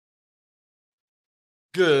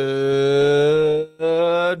Good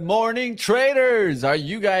morning, traders. Are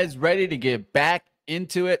you guys ready to get back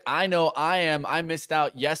into it? I know I am. I missed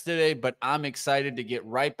out yesterday, but I'm excited to get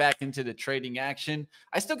right back into the trading action.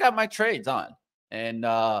 I still got my trades on, and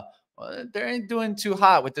they ain't doing too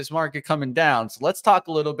hot with this market coming down. So let's talk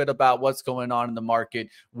a little bit about what's going on in the market.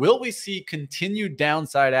 Will we see continued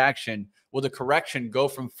downside action? Will the correction go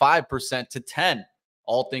from 5% to 10%?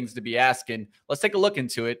 All things to be asking. Let's take a look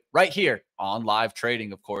into it right here on live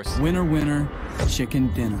trading, of course. Winner, winner,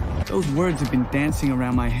 chicken dinner. Those words have been dancing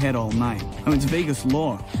around my head all night. Oh, it's Vegas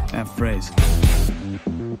lore, that phrase.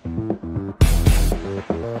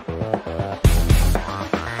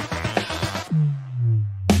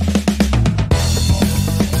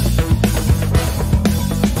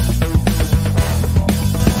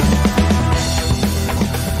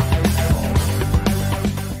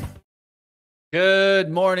 Good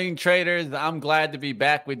morning, traders. I'm glad to be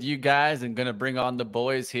back with you guys and going to bring on the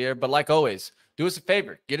boys here. But like always, do us a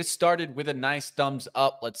favor. Get us started with a nice thumbs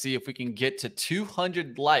up. Let's see if we can get to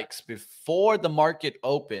 200 likes before the market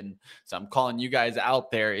open. So I'm calling you guys out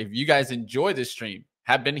there. If you guys enjoy this stream,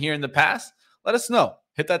 have been here in the past, let us know.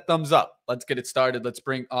 Hit that thumbs up. Let's get it started. Let's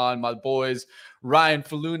bring on my boys, Ryan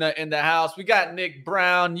Faloona in the house. We got Nick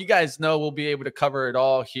Brown. You guys know we'll be able to cover it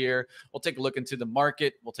all here. We'll take a look into the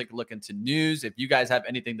market. We'll take a look into news. If you guys have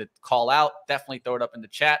anything to call out, definitely throw it up in the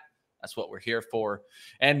chat. That's what we're here for.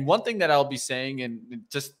 And one thing that I'll be saying, and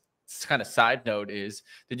just kind of side note, is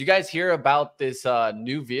did you guys hear about this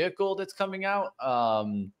new vehicle that's coming out?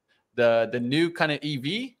 The new kind of EV?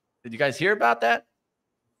 Did you guys hear about that?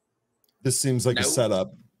 This seems like a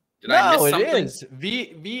setup. No, it is.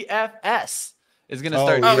 VFS is going to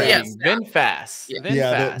start trading. VinFast.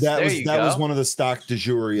 Yeah, that was one of the stock du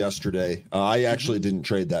jour yesterday. I actually didn't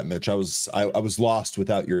trade that, Mitch. I was lost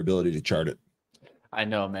without your ability to chart it. I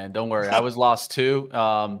know, man. Don't worry. I was lost too.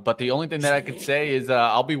 But the only thing that I could say is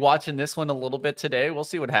I'll be watching this one a little bit today. We'll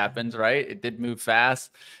see what happens, right? It did move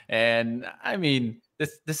fast. And I mean,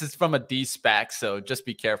 this is from a D-SPAC, so just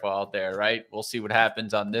be careful out there, right? We'll see what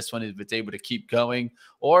happens on this one if it's able to keep going,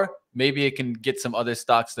 or maybe it can get some other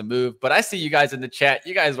stocks to move. But I see you guys in the chat.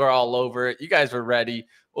 You guys were all over it. You guys were ready.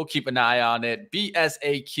 We'll keep an eye on it.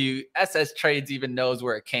 BSAQ, SS Trades even knows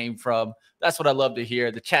where it came from. That's what I love to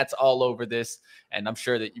hear. The chat's all over this, and I'm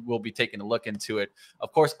sure that you will be taking a look into it.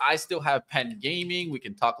 Of course, I still have Penn Gaming. We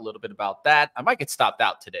can talk a little bit about that. I might get stopped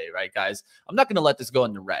out today, right, guys? I'm not going to let this go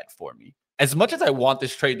in the red for me. As much as I want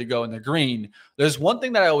this trade to go in the green, there's one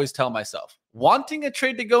thing that I always tell myself. Wanting a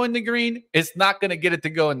trade to go in the green is not going to get it to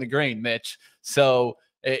go in the green, Mitch. So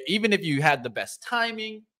even if you had the best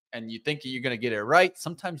timing and you think you're going to get it right,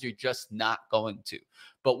 sometimes you're just not going to.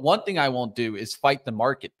 But one thing I won't do is fight the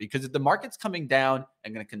market, because if the market's coming down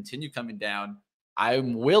and going to continue coming down,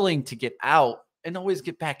 I'm willing to get out and always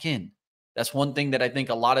get back in. That's one thing that I think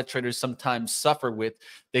a lot of traders sometimes suffer with.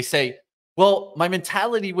 They say, well, my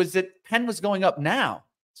mentality was that Penn was going up now,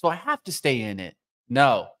 so I have to stay in it.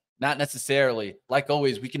 No, not necessarily. Like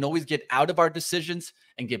always, we can always get out of our decisions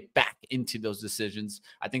and get back into those decisions.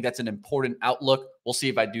 I think that's an important outlook. We'll see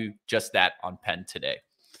if I do just that on Penn today.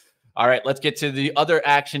 All right, let's get to the other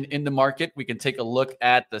action in the market. We can take a look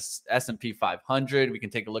at the S&P 500. We can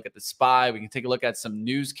take a look at the SPY. We can take a look at some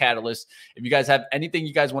news catalysts. If you guys have anything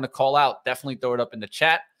you guys want to call out, definitely throw it up in the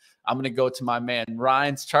chat. I'm going to go to my man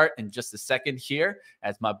Ryan's chart in just a second here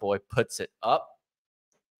as my boy puts it up.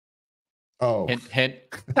 Oh. Hint, hint.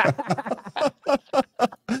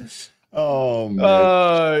 Oh,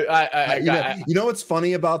 man. You know what's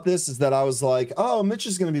funny about this is that I was like, oh, Mitch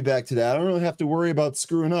is going to be back today. I don't really have to worry about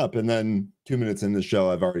screwing up. And then 2 minutes in the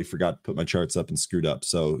show, I've already forgot to put my charts up and screwed up.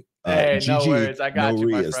 So hey, GG, no worries. I got you,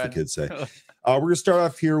 my as friend. the kids say. We're going to start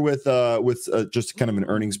off here with just kind of an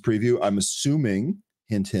earnings preview. I'm assuming,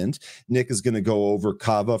 hint, hint, Nick is going to go over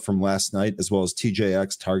Kava from last night, as well as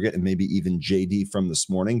TJX, Target, and maybe even JD from this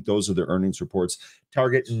morning. Those are the earnings reports.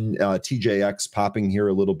 Target and TJX popping here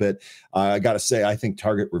a little bit. I got to say, I think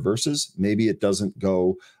Target reverses. Maybe it doesn't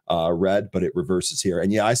go red, but it reverses here.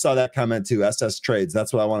 And yeah, I saw that comment too. SS Trades.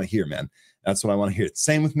 That's what I want to hear, man. That's what I want to hear.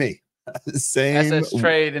 Same with me. Same. SS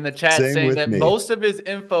Trade in the chat saying that most of his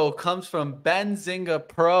info comes from Benzinga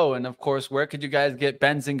Pro. And of course, where could you guys get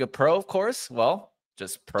Benzinga Pro? Of course, well,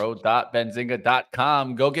 just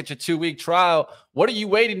pro.benzinga.com. Go get your 2-week trial. What are you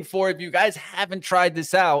waiting for? If you guys haven't tried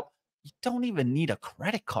this out, you don't even need a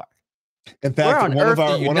credit card. In fact, one of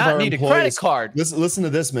our employees, credit card. Listen to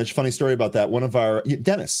this, Mitch. Funny story about that. One of our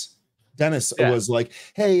Dennis was like,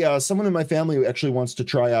 hey, someone in my family actually wants to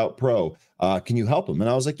try out Pro. Can you help him? And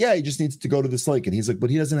I was like, yeah, he just needs to go to this link. And he's like, but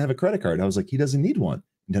he doesn't have a credit card. And I was like, he doesn't need one.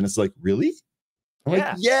 And Dennis is like, really? I'm like,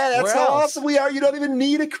 Yeah. yeah, that's Where how else? awesome we are. You don't even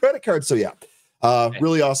need a credit card. So yeah,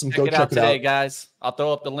 really awesome. Go check it out today, guys. I'll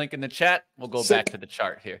throw up the link in the chat. We'll go back to the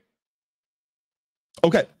chart here.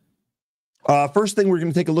 Okay. First thing we're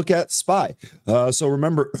going to take a look at SPY. So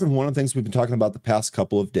remember, one of the things we've been talking about the past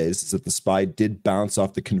couple of days is that the SPY did bounce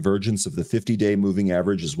off the convergence of the 50-day moving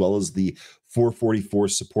average as well as the 444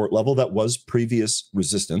 support level that was previous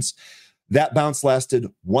resistance. That bounce lasted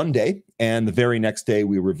one day, and the very next day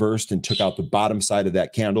we reversed and took out the bottom side of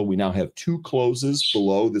that candle. We now have 2 closes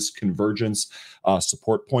below this convergence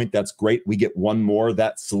support point. That's great. We get one more.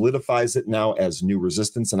 That solidifies it now as new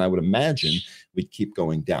resistance, and I would imagine we'd keep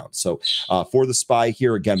going down. So for the SPY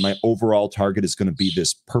here, again, my overall target is going to be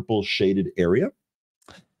this purple shaded area.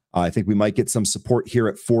 I think we might get some support here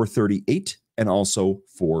at 438 and also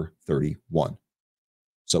 431.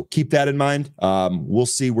 So keep that in mind. We'll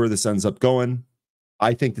see where this ends up going.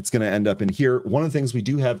 I think it's going to end up in here. One of the things we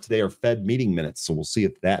do have today are Fed meeting minutes. So we'll see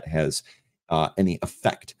if that has any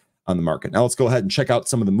effect on the market. Now let's go ahead and check out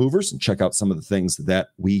some of the movers and check out some of the things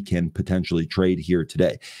that we can potentially trade here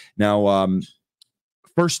today. Now,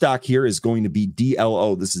 first stock here is going to be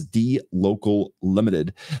DLO. This is D Local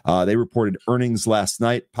Limited. They reported earnings last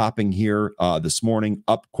night, popping here this morning,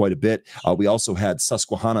 up quite a bit. We also had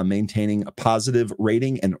Susquehanna maintaining a positive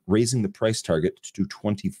rating and raising the price target to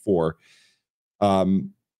 24.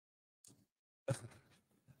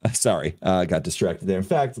 Sorry, I got distracted there. In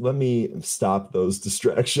fact, let me stop those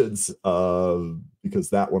distractions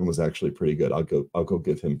because that one was actually pretty good. I'll go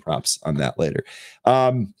give him props on that later.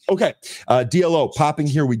 Okay, DLO popping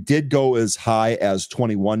here. We did go as high as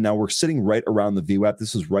 21. Now we're sitting right around the VWAP.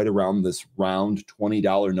 This is right around this round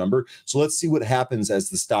 $20 number. So let's see what happens as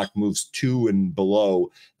the stock moves to and below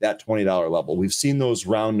that $20 level. We've seen those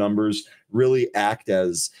round numbers really act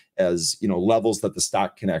as levels that the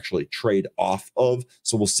stock can actually trade off of.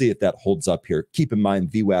 So we'll see if that holds up here. Keep in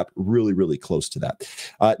mind VWAP really, really close to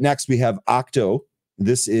that. Next, we have Octo.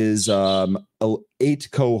 This is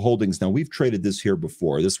 8Co Holdings. Now, we've traded this here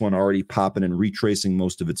before. This one already popping and retracing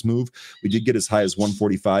most of its move. We did get as high as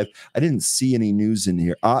 145. I didn't see any news in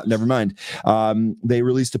here. Never mind. They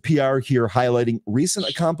released a PR here highlighting recent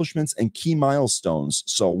accomplishments and key milestones.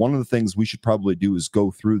 So one of the things we should probably do is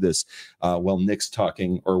go through this while Nick's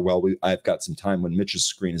talking, or while I've got some time when Mitch's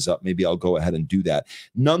screen is up. Maybe I'll go ahead and do that.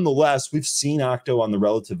 Nonetheless, we've seen Octo on the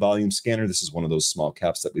relative volume scanner. This is one of those small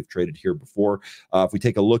caps that we've traded here before. If we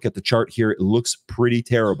take a look at the chart here, it looks pretty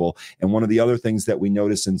terrible. And one of the other things that we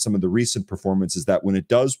notice in some of the recent performance is that when it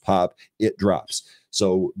does pop, it drops.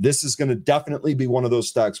 So this is going to definitely be one of those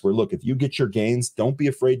stocks where, look, if you get your gains, don't be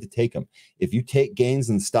afraid to take them. If you take gains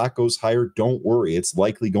and the stock goes higher, don't worry. It's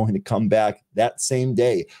likely going to come back that same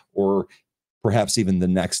day or perhaps even the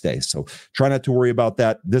next day. So try not to worry about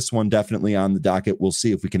that. This one definitely on the docket. We'll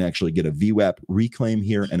see if we can actually get a VWAP reclaim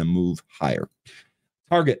here and a move higher.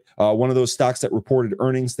 Target, one of those stocks that reported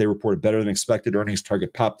earnings. They reported better than expected earnings.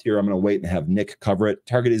 Target popped here. I'm going to wait and have Nick cover it.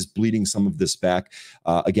 Target is bleeding some of this back.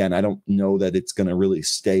 Again, I don't know that it's going to really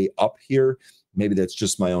stay up here. Maybe that's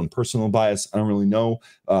just my own personal bias. I don't really know.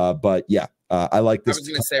 But yeah, I like this. I was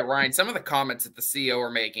going to say, Ryan, some of the comments that the CEO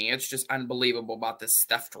are making, it's just unbelievable about this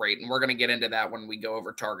theft rate. And we're going to get into that when we go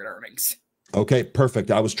over Target earnings. Okay,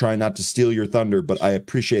 perfect. I was trying not to steal your thunder, but I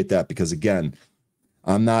appreciate that because, again,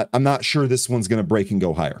 I'm not sure this one's going to break and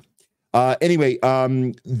go higher. Anyway,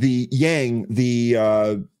 the Yang,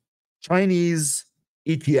 the Chinese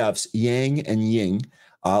ETFs, Yang and Ying,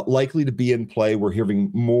 likely to be in play. We're hearing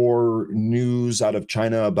more news out of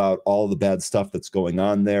China about all the bad stuff that's going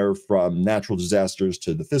on there, from natural disasters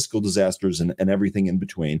to the fiscal disasters and everything in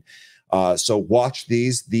between. So watch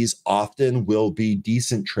these. These often will be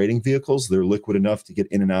decent trading vehicles. They're liquid enough to get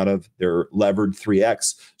in and out of. They're levered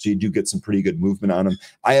 3x, so you do get some pretty good movement on them.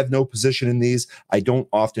 I have no position in these. I don't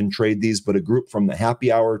often trade these, but a group from the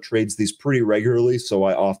happy hour trades these pretty regularly, so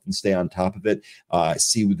I often stay on top of it. I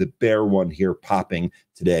see the bear one here popping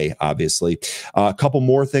today, obviously. A couple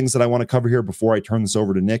more things that I want to cover here before I turn this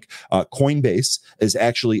over to Nick. Coinbase is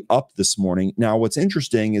actually up this morning. Now, what's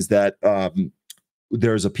interesting is that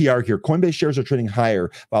there's a PR here. Coinbase shares are trading higher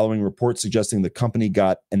following reports suggesting the company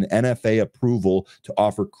got an NFA approval to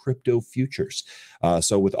offer crypto futures.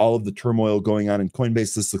 So with all of the turmoil going on in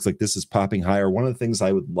Coinbase, this looks like this is popping higher. One of the things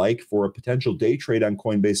I would like for a potential day trade on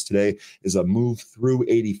Coinbase today is a move through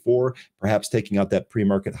 84, perhaps taking out that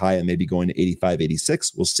pre-market high and maybe going to 85,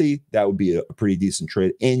 86. We'll see. That would be a pretty decent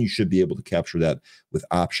trade, and you should be able to capture that with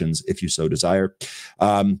options if you so desire.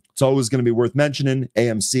 It's always going to be worth mentioning.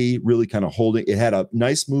 AMC really kind of holding. It had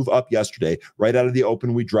nice move up yesterday. Right out of the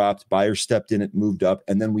open, we dropped. Buyer stepped in, it moved up,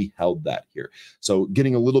 and then we held that here. So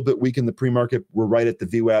getting a little bit weak in the pre-market. We're right at the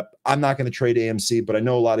VWAP. I'm not going to trade AMC, but I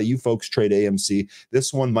know a lot of you folks trade AMC.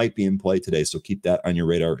 This one might be in play today, so keep that on your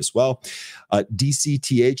radar as well.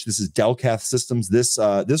 DCTH, this is Delcath Systems. This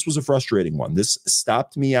was a frustrating one. This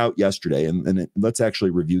stopped me out yesterday, and let's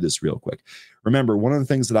actually review this real quick. Remember, one of the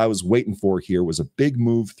things that I was waiting for here was a big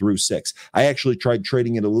move through 6. I actually tried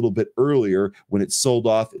trading it a little bit earlier. When it sold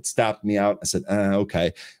off, it stopped me out. I said,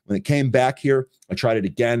 okay. When it came back here, I tried it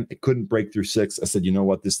again. It couldn't break through 6. I said, you know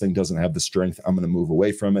what? This thing doesn't have the strength. I'm going to move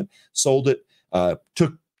away from it. Sold it.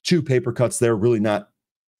 Took 2 paper cuts there. Really not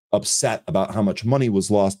upset about how much money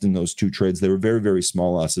was lost in those 2 trades. They were very, very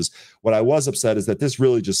small losses. What I was upset is that this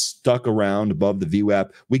really just stuck around above the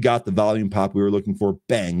VWAP. We got the volume pop we were looking for.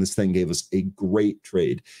 Bang, this thing gave us a great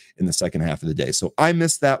trade in the second half of the day. So I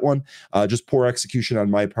missed that one. Just poor execution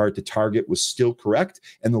on my part. The target was still correct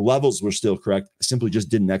and the levels were still correct. I simply just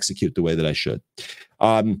didn't execute the way that I should.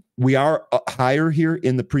 We are higher here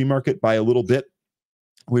in the pre-market by a little bit.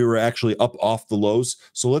 We were actually up off the lows.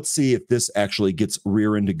 So let's see if this actually gets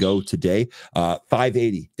rearing to go today.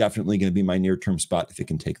 580, definitely going to be my near-term spot if it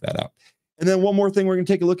can take that out. And then one more thing we're going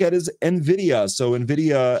to take a look at is NVIDIA. So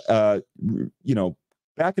NVIDIA,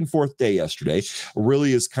 back and forth day yesterday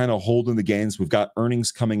really is kind of holding the gains. We've got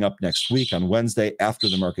earnings coming up next week on Wednesday after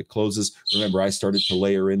the market closes. Remember, I started to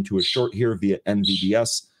layer into a short here via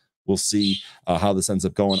NVDS. We'll see how this ends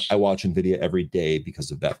up going. I watch NVIDIA every day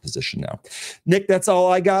because of that position now. Nick, that's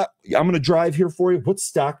all I got. I'm going to drive here for you. What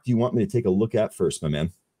stock do you want me to take a look at first, my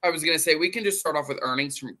man? I was going to say, we can just start off with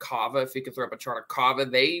earnings from Kava. If you could throw up a chart of Kava,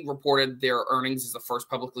 they reported their earnings as the first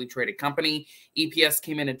publicly traded company. EPS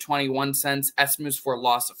came in at 21 cents. Estimates for a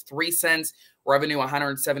loss of 3 cents. Revenue,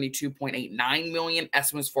 172.89 million.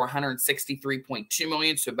 Estimates for 163.2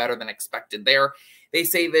 million, so better than expected there. They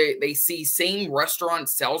say they see same restaurant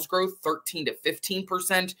sales growth, 13 to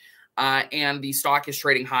 15%, and the stock is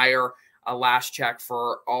trading higher. Last check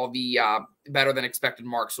for all the better than expected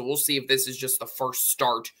marks. So we'll see if this is just the first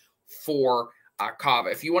start for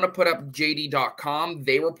Kava. If you want to put up JD.com,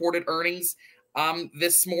 they reported earnings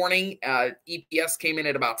this morning. EPS came in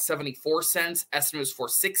at about 74 cents. Estimates for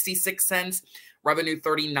 66 cents. Revenue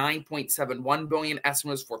 39.71 billion.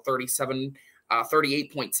 Estimates for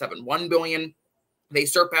 38.71 billion. They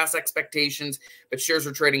surpass expectations, but shares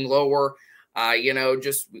are trading lower.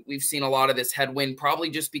 We've seen a lot of this headwind, probably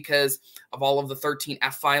just because of all of the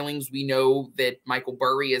 13F filings. We know that Michael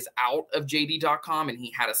Burry is out of JD.com and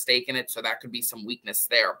he had a stake in it, so that could be some weakness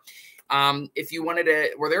there. If you wanted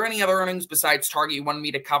to, were there any other earnings besides Target you wanted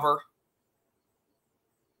me to cover?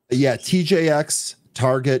 Yeah, TJX,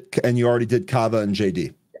 Target, and you already did Kava and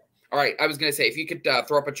JD. All right, I was going to say, if you could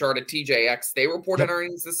throw up a chart at TJX, they reported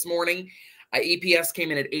earnings this morning. EPS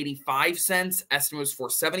came in at 85 cents. Estimates for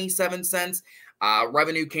 77 cents.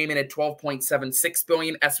 Revenue came in at 12.76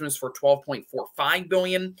 billion. Estimates for 12.45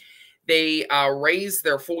 billion. They raised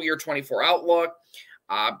their full year 24 outlook,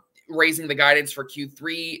 raising the guidance for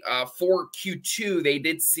Q3. For Q2, they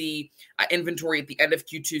did see inventory at the end of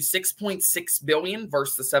Q2 6.6 billion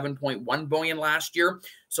versus the 7.1 billion last year.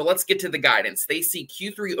 So let's get to the guidance. They see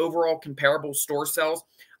Q3 overall comparable store sales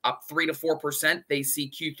up 3 to 4%. They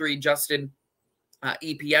see Q3 adjusted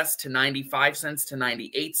EPS to 95 cents to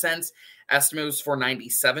 98 cents. Estimates for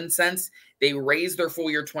 97 cents. They raised their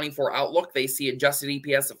full year 24 outlook. They see adjusted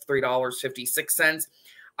EPS of $3.56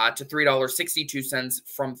 to $3.62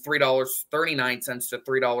 from $3.39 to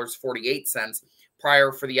 $3.48.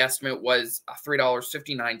 Prior for the estimate was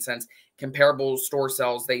 $3.59. Comparable store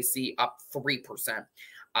sales they see up 3%.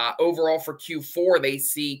 Overall for Q4, they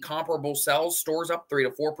see comparable sales stores up 3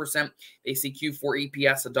 to 4%. They see Q4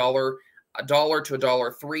 EPS $1 to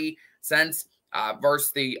 $1.03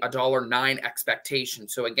 versus the $1.09 expectation.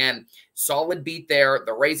 So again, solid beat there.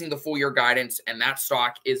 They're raising the full year guidance, and that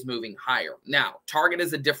stock is moving higher. Now, Target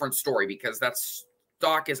is a different story because that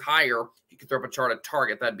stock is higher. You can throw up a chart at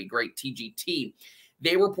Target. That'd be great. TGT.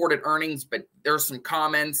 They reported earnings, but there's some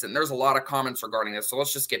comments, and there's a lot of comments regarding this. So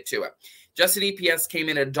let's just get to it. Adjusted EPS came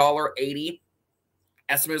in at $1.80.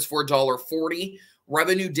 Estimates for $1.40.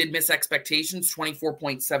 Revenue did miss expectations,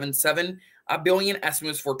 24.77 billion.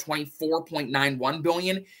 Estimates for 24.91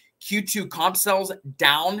 billion. Q2 comp sales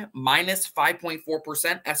down minus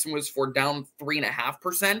 5.4%. Estimates for down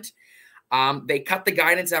 3.5%. They cut the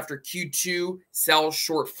guidance after Q2 sales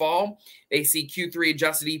shortfall. They see Q3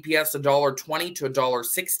 adjusted EPS $1.20 to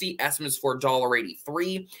 $1.60. Estimates for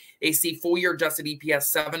 $1.83. They see full year adjusted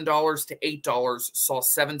EPS $7 to $8. Saw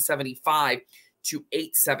 $7.75 to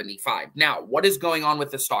 $8.75. Now, what is going on with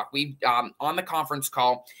the stock? We on the conference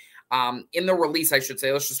call, In the release, I should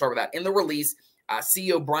say, let's just start with that. In the release,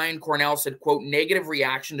 CEO Brian Cornell said, quote, negative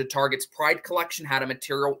reaction to Target's Pride collection had a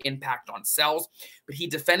material impact on sales, but he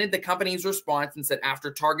defended the company's response and said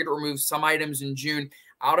after Target removed some items in June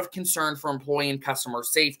out of concern for employee and customer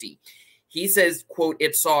safety. He says, quote,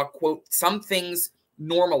 it saw, quote, some things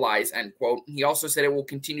normalize, end quote. He also said it will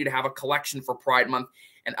continue to have a collection for Pride Month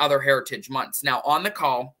and other heritage months. Now, on the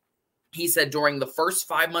call, he said during the first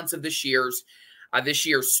 5 months of this year's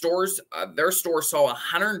stores, their store saw a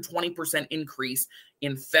 120% increase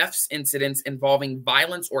in thefts incidents involving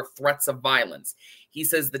violence or threats of violence. He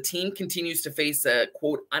says the team continues to face a,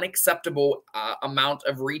 quote, unacceptable amount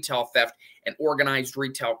of retail theft and organized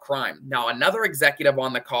retail crime. Now, another executive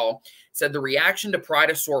on the call said the reaction to Pride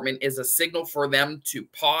assortment is a signal for them to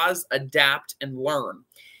pause, adapt, and learn.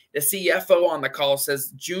 The CFO on the call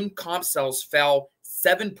says June comp sales fell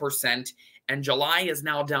 7%, and July is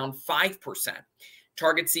now down 5%.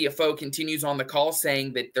 Target CFO continues on the call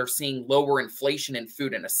saying that they're seeing lower inflation in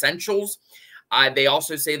food and essentials. They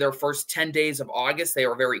also say their first 10 days of August, they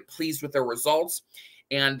are very pleased with their results.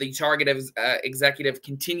 And the Target executive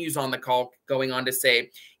continues on the call, going on to say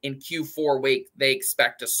in Q4, they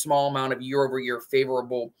expect a small amount of year-over-year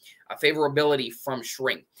favorability from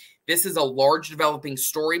shrink. This is a large developing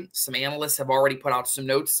story. Some analysts have already put out some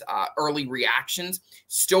notes, early reactions.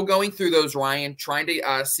 Still going through those, Ryan, trying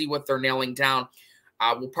to see what they're nailing down.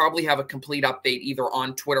 We'll probably have a complete update either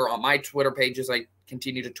on Twitter, on my Twitter page as I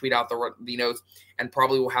continue to tweet out the notes, and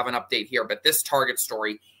probably we'll have an update here. But this Target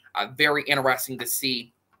story, very interesting to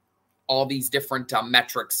see all these different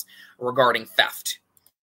metrics regarding theft.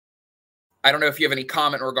 I don't know if you have any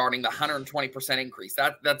comment regarding the 120% increase.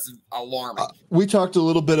 That's alarming. We talked a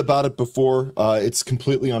little bit about it before. It's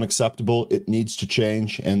completely unacceptable. It needs to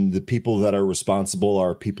change. And the people that are responsible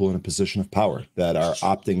are people in a position of power that are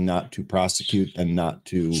opting not to prosecute and not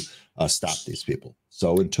to stop these people.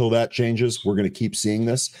 So until that changes, we're going to keep seeing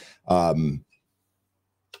this. I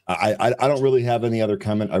don't really have any other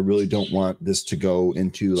comment. I really don't want this to go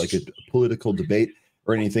into like a political debate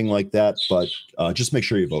or anything like that. But just make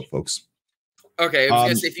sure you vote, folks. Okay, I was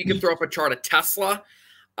going to say, if you could throw up a chart of Tesla,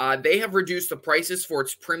 they have reduced the prices for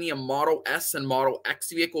its premium Model S and Model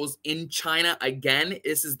X vehicles in China. Again,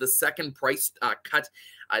 this is the second price cut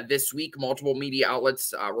this week. Multiple media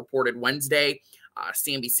outlets reported Wednesday.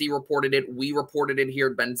 CNBC reported it. We reported it here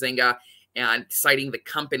at Benzinga, and citing the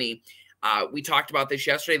company. We talked about this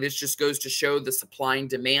yesterday. This just goes to show the supply and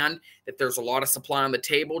demand, that there's a lot of supply on the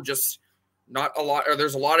table, just not a lot, or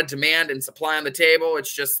there's a lot of demand and supply on the table.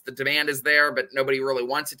 It's just the demand is there, but nobody really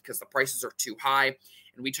wants it because the prices are too high.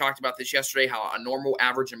 And we talked about this yesterday, how a normal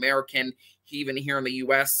average American, even here in the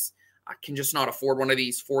U.S., can just not afford one of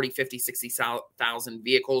these 40, 50, 60,000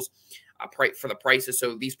 vehicles for the prices.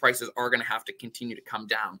 So these prices are going to have to continue to come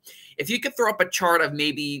down. If you could throw up a chart of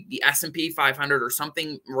maybe the S&P 500 or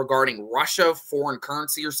something regarding Russia, foreign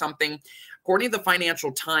currency or something. According to the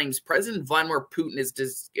Financial Times, President Vladimir Putin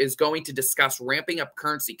is going to discuss ramping up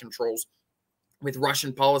currency controls with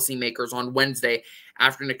Russian policymakers on Wednesday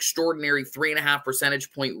after an extraordinary 3.5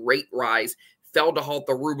 percentage point rate rise fell to halt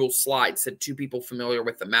the ruble slide, said two people familiar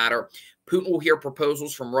with the matter. Putin will hear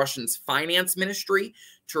proposals from Russia's finance ministry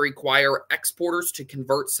to require exporters to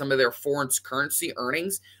convert some of their foreign currency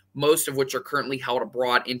earnings, most of which are currently held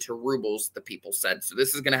abroad, into rubles, the people said. So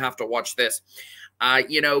this is going to have to watch this.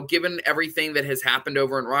 Given everything that has happened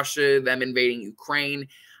over in Russia, them invading Ukraine,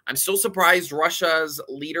 I'm still surprised Russia's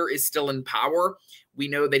leader is still in power. We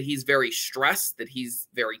know that he's very stressed, that he's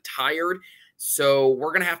very tired. So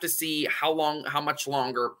we're going to have to see how much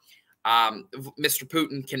longer Mr.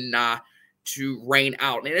 Putin can to reign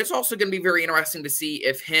out. And it's also going to be very interesting to see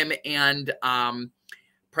if him and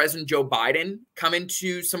President Joe Biden come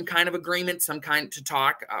into some kind of agreement, some kind to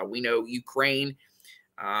talk. We know Ukraine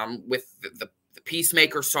with the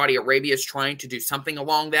peacemaker, Saudi Arabia is trying to do something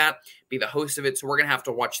along that, be the host of it. So we're going to have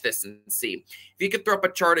to watch this and see. If you could throw up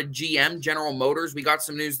a chart of GM, General Motors, we got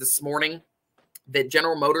some news this morning that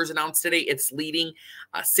General Motors announced today it's leading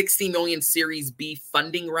a $60 million Series B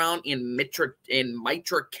funding round in Mitra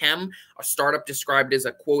Chem, a startup described as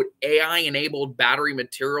a, quote, AI-enabled battery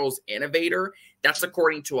materials innovator. That's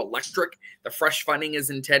according to Electric. The fresh funding is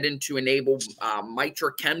intended to enable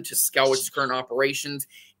Mitra Chem to scale its current operations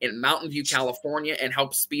in Mountain View, California, and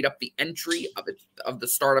help speed up the entry of the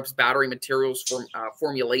startup's battery materials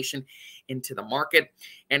formulation into the market.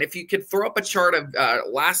 And if you could throw up a chart of,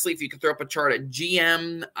 lastly, if you could throw up a chart of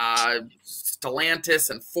GM, Stellantis,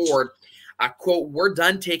 and Ford, Quote, we're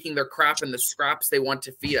done taking their crap and the scraps they want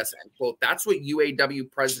to feed us, end quote. That's what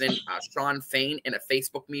UAW President Sean Fain in a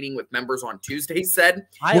Facebook meeting with members on Tuesday said.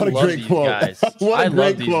 What a great quote. What a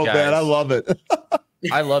great quote, man. I love it.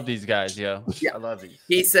 I love these guys, yo. Yeah. I love these.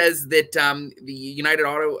 He says that the United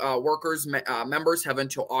Auto Workers members have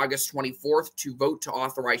until August 24th to vote to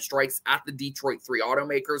authorize strikes at the Detroit 3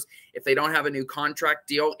 automakers if they don't have a new contract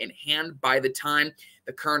deal in hand by the time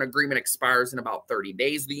the current agreement expires in about 30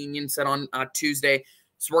 days, the union said on Tuesday.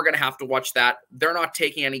 So we're going to have to watch that. They're not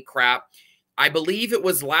taking any crap. I believe it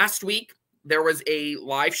was last week there was a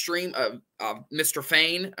live stream of Mr.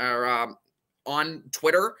 Fain on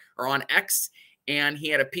Twitter or on X, and he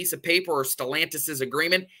had a piece of paper or Stellantis'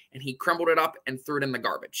 agreement, and he crumbled it up and threw it in the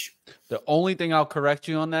garbage. The only thing I'll correct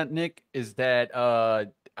you on that, Nick, is that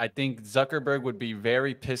I think Zuckerberg would be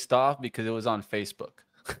very pissed off because it was on Facebook.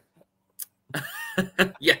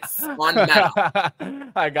 Yes, on Meta.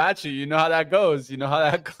 I got you. You know how that goes. You know how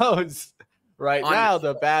that goes. Right now,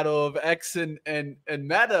 the battle of X and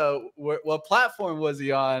Meta, what platform was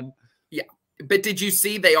he on? Yeah. But did you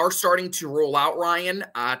see they are starting to roll out, Ryan,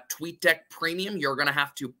 TweetDeck Premium? You're going to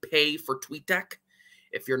have to pay for TweetDeck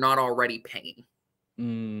if you're not already paying.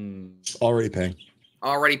 Already paying.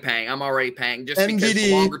 Already paying. I'm already paying just MVD. Because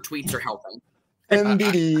the longer tweets are helping.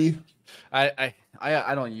 MVD.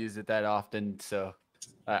 I don't use it that often, so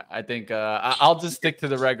I think I'll just stick to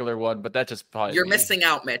the regular one, but that just probably You're missing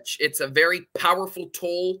out, Mitch. It's a very powerful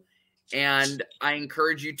tool, and I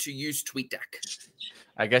encourage you to use TweetDeck.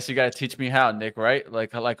 I guess you got to teach me how, Nick, right?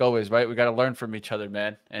 Like always, right? We got to learn from each other,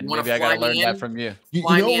 man. And maybe I got to learn that from you. You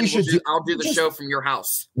know what we should do? I'll do the show from your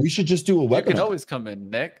house. We should just do a webinar. You can always come in,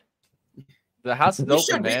 Nick. The house is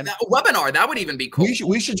open, man. A webinar, that would even be cool.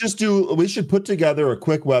 We should put together a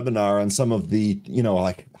quick webinar on some of the,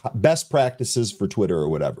 like best practices for Twitter or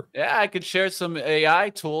whatever. Yeah, I could share some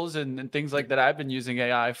AI tools and things like that I've been using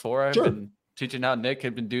AI for. I've been teaching how Nick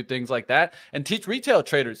had been do things like that and teach retail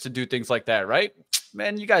traders to do things like that, right?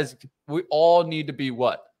 Man, you guys, we all need to be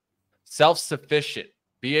what? Self-sufficient.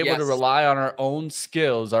 Be able to rely on our own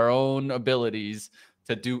skills, our own abilities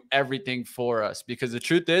to do everything for us. Because the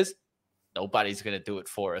truth is, nobody's going to do it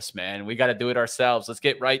for us, man. We got to do it ourselves. Let's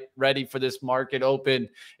get ready for this market open.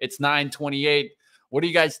 It's 9:28. What are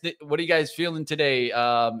you guys feeling today?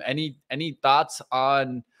 Any thoughts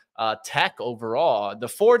on tech overall? The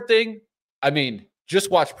Ford thing, I mean, just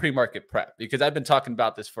watch pre-market prep because I've been talking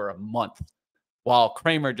about this for a month. While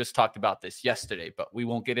Kramer just talked about this yesterday, but we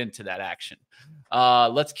won't get into that action.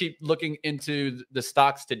 Let's keep looking into the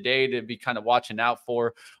stocks today to be kind of watching out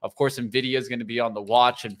for. Of course, NVIDIA is going to be on the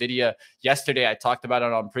watch. NVIDIA, yesterday I talked about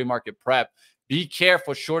it on pre-market prep. Be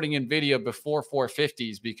careful shorting NVIDIA before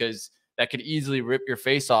 450s because that could easily rip your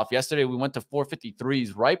face off. Yesterday we went to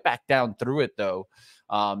 453s, right back down through it though.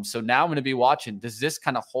 So now I'm going to be watching. Does this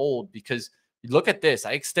kind of hold? Because look at this.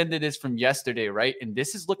 I extended this from yesterday, right? And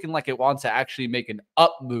this is looking like it wants to actually make an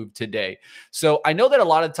up move today. So I know that a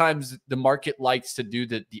lot of times the market likes to do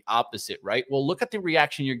the opposite, right? Well, look at the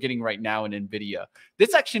reaction you're getting right now in NVIDIA.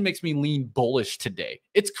 This actually makes me lean bullish today.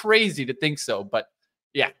 It's crazy to think so, but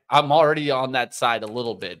yeah, I'm already on that side a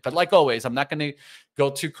little bit. But like always, I'm not going to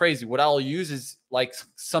go too crazy. What I'll use is like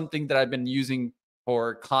something that I've been using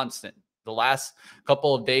for constant. The last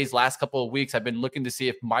couple of days, last couple of weeks, I've been looking to see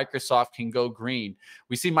if Microsoft can go green.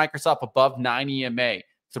 We see Microsoft above 9 EMA,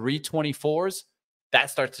 324s.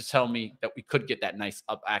 That starts to tell me that we could get that nice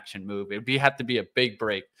up action move. It would have to be a big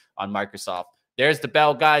break on Microsoft. There's the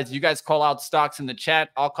bell, guys. You guys call out stocks in the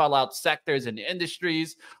chat. I'll call out sectors and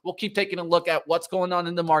industries. We'll keep taking a look at what's going on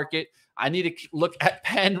in the market. I need to look at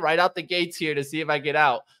Penn right out the gates here to see if I get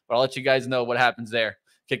out, but I'll let you guys know what happens there.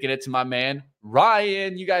 Kicking it to my man,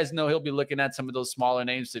 Ryan. You guys know he'll be looking at some of those smaller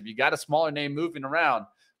names. So if you got a smaller name moving around,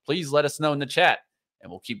 please let us know in the chat, and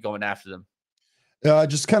we'll keep going after them.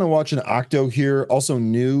 Just kind of watching Octo here. Also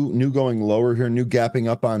new going lower here, new gapping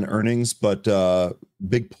up on earnings, but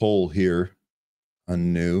big pull here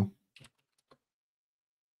on new.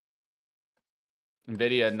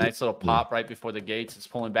 NVIDIA, nice little pop right before the gates. It's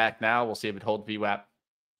pulling back now. We'll see if it holds VWAP.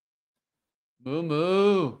 Moo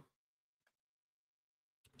moo.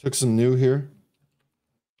 Took some new here.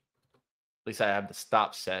 At least I have the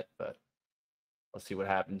stop set, but let's see what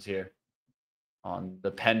happens here on the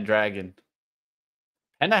Penn Dragon.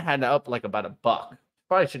 And I had it up like about $1.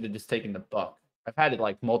 Probably should have just taken the buck. I've had it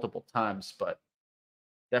like multiple times, but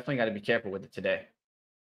definitely got to be careful with it today.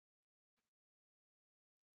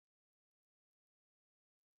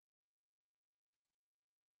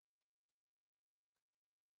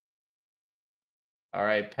 All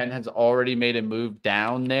right, Penn has already made a move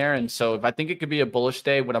down there. And so if I think it could be a bullish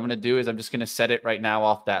day, what I'm going to do is I'm just going to set it right now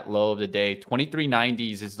off that low of the day.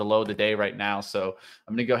 2390s is the low of the day right now. So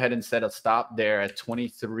I'm going to go ahead and set a stop there at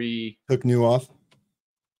 23. Took new off.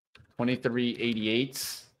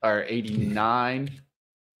 2388 or 89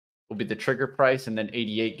 will be the trigger price. And then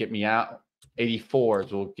 88 get me out.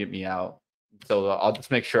 84s will get me out. So I'll just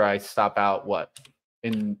make sure I stop out what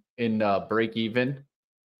in break even.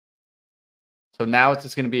 So now it's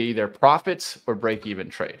just going to be either profits or break even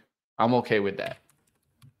trade. I'm okay with that.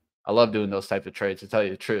 I love doing those types of trades, to tell you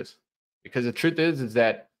the truth, because the truth is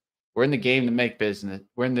that we're in the game to make business.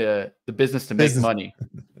 We're in the business to make money.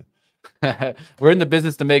 We're in the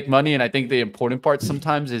business to make money. And I think the important part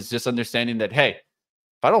sometimes is just understanding that, hey,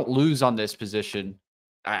 if I don't lose on this position,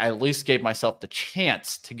 I at least gave myself the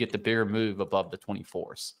chance to get the bigger move above the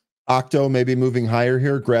 24s. Octo maybe moving higher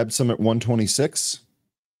here. Grab some at 126.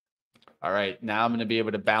 All right, now I'm going to be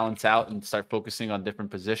able to balance out and start focusing on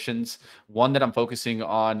different positions. One that I'm focusing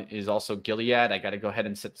on is also Gilead. I got to go ahead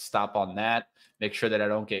and set the stop on that. Make sure that I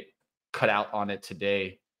don't get cut out on it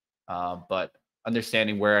today. But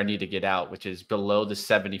understanding where I need to get out, which is below the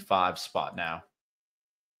 75 spot now.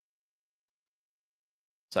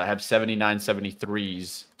 So I have 79,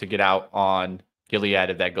 73s to get out on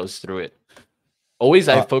Gilead if that goes through it. Always,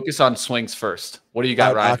 I focus on swings first. What do you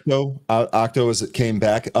got, Ryan? Octo as it came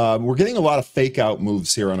back. We're getting a lot of fake out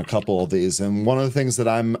moves here on a couple of these, and one of the things that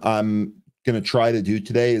I'm going to try to do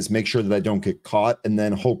today is make sure that I don't get caught, and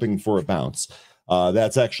then hoping for a bounce.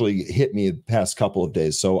 That's actually hit me the past couple of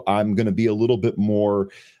days, so I'm going to be a little bit more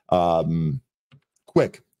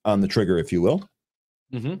quick on the trigger, if you will.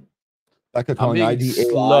 Mm-hmm. I'm being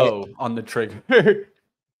slow on the trigger,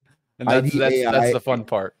 and that's the fun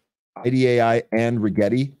part. IDAI and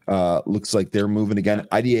Rigetti looks like they're moving again.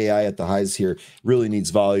 IDAI at the highs here really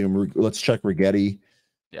needs volume. Let's check Rigetti.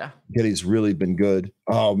 Yeah, Rigetti's really been good.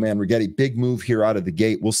 Oh man, Rigetti, big move here out of the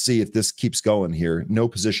gate. We'll see if this keeps going here. No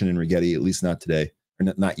position in Rigetti, at least not today,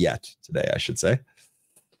 or not yet today, I should say.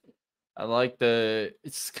 I like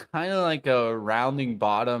it's kind of like a rounding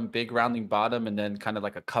bottom, big rounding bottom, and then kind of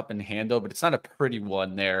like a cup and handle, but it's not a pretty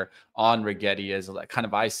one there on Rigetti as like kind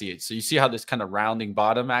of I see it. So you see how this kind of rounding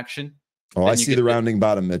bottom action? Oh, I see the rounding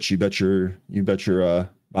bottom, Mitch. You bet your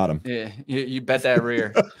bottom. Yeah, you bet that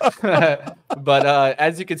rear. But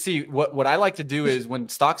as you can see, what I like to do is when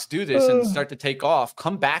stocks do this and start to take off,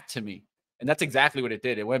 come back to me. And that's exactly what it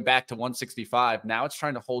did. It went back to 165. Now it's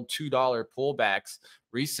trying to hold $2 pullbacks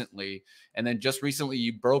recently. And then just recently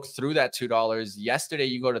you broke through that $2. Yesterday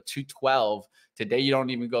you go to 212. Today you don't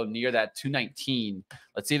even go near that 219.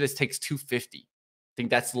 Let's see if this takes 250. I think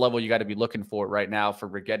that's the level you got to be looking for right now for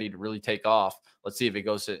Rigetti to really take off. Let's see if it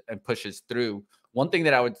goes and pushes through. One thing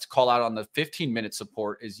that I would call out on the 15-minute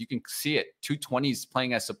support is you can see it. 220 is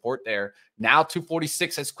playing as support there. Now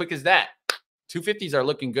 246 as quick as that. 250s are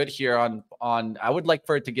looking good here on I would like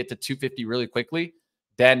for it to get to 250 really quickly,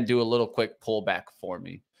 then do a little quick pullback for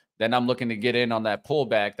me. Then I'm looking to get in on that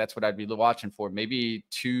pullback. That's what I'd be watching for. Maybe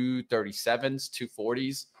 237s,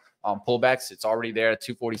 240s on pullbacks. It's already there at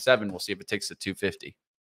 247. We'll see if it takes to 250.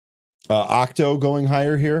 Octo going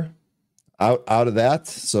higher here. Out of that.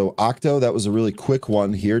 So Octo, that was a really quick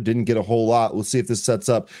one here. Didn't get a whole lot. Let's see if this sets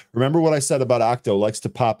up. Remember what I said about Octo, likes to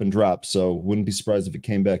pop and drop. So wouldn't be surprised if it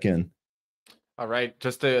came back in. All right,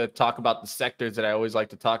 just to talk about the sectors that I always like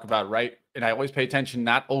to talk about, right? And I always pay attention,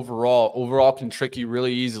 not overall. Overall can trick you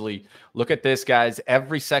really easily. Look at this, guys.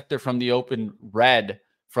 Every sector from the open, red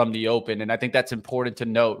from the open. And I think that's important to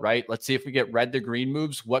note, right? Let's see if we get red to green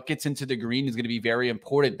moves. What gets into the green is going to be very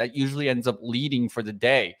important. That usually ends up leading for the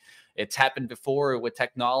day. It's happened before with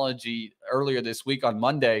technology earlier this week on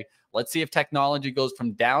Monday. Let's see if technology goes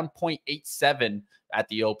from down 0.87 at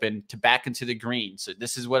the open to back into the green. So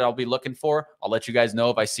this is what I'll be looking for. I'll let you guys know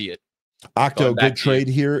if I see it. Octo, good trade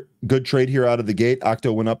here. Good trade here out of the gate.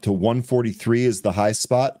 Octo went up to 143 is the high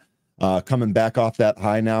spot. Coming back off that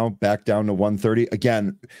high now, back down to 130.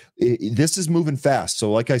 Again, this is moving fast. So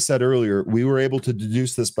like I said earlier, we were able to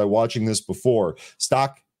deduce this by watching this before.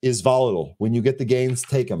 Stock is volatile. When you get the gains,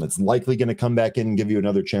 take them. It's likely going to come back in and give you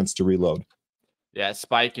another chance to reload. Yeah,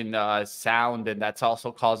 spike in sound, and that's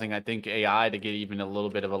also causing, I think, AI to get even a little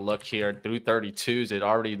bit of a look here through 32s. It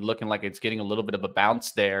already looking like it's getting a little bit of a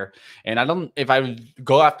bounce there. And I don't, if I would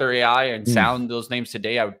go after AI and sound those names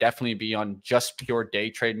today, I would definitely be on just pure day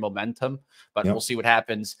trade momentum. But we'll see what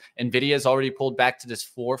happens. Nvidia has already pulled back to this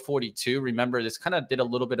 442. Remember, this kind of did a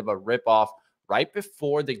little bit of a rip off right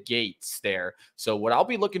before the gates there. So what I'll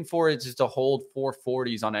be looking for is just to hold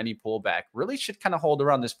 440s on any pullback. Really should kind of hold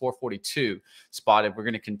around this 442 spot if we're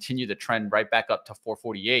going to continue the trend right back up to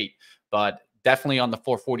 448. But definitely on the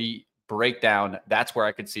 440 breakdown, that's where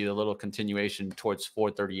I could see a little continuation towards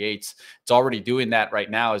 438s. It's already doing that right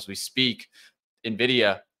now as we speak.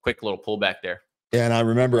 NVIDIA, quick little pullback there. And I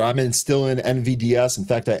remember I'm still in NVDS. In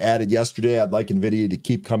fact, I added yesterday. I'd like NVIDIA to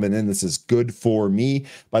keep coming in. This is good for me.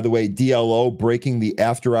 By the way, DLO breaking the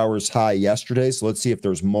after hours high yesterday. So let's see if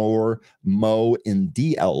there's more Mo in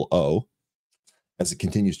DLO as it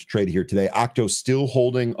continues to trade here today. Octo still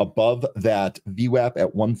holding above that VWAP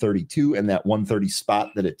at 132 and that 130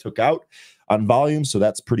 spot that it took out on volume. So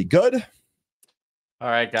that's pretty good. All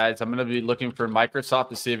right, guys, I'm going to be looking for Microsoft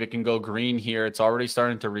to see if it can go green here. It's already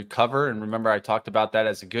starting to recover. And remember, I talked about that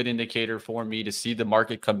as a good indicator for me to see the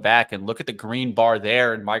market come back. And look at the green bar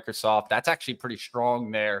there in Microsoft. That's actually pretty strong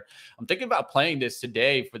there. I'm thinking about playing this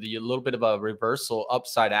today for the little bit of a reversal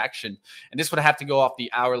upside action. And this would have to go off the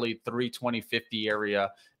hourly 320.50 area.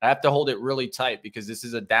 I have to hold it really tight because this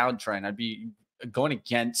is a downtrend. I'd be going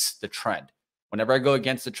against the trend. Whenever I go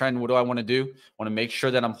against the trend, what do I want to do? I want to make sure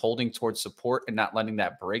that I'm holding towards support and not letting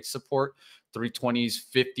that break support. 320s,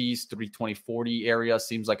 50s, 320, 40 area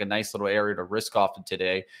seems like a nice little area to risk off of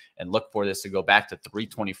today and look for this to go back to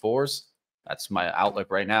 324s. That's my outlook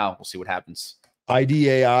right now. We'll see what happens.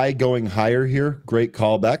 IDAI going higher here. Great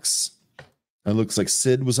callbacks. It looks like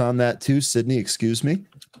Sid was on that too. Sydney, excuse me.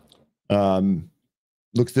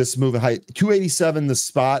 Look at this moving high. 287, the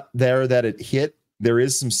spot there that it hit. There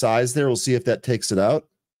is some size there. We'll see if that takes it out.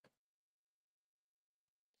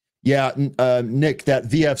 Yeah, Nick, that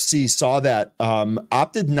VFC saw that.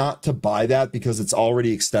 Opted not to buy that because it's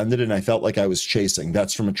already extended, and I felt like I was chasing.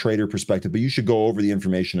 That's from a trader perspective, but you should go over the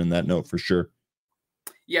information in that note for sure.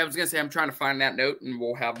 Yeah, I was going to say I'm trying to find that note, and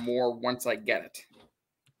we'll have more once I get it.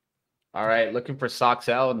 All right, looking for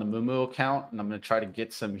SoxL in the Mumu account, and I'm going to try to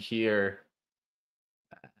get some here.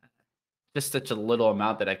 Just such a little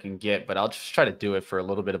amount that I can get, but I'll just try to do it for a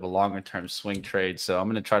little bit of a longer term swing trade. So I'm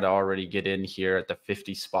going to try to already get in here at the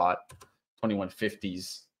 50 spot,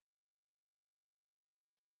 2150s.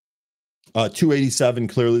 287,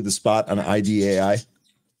 clearly the spot on IDAI.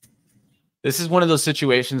 This is one of those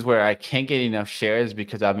situations where I can't get enough shares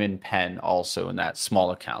because I'm in pen also in that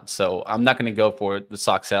small account. So I'm not going to go for the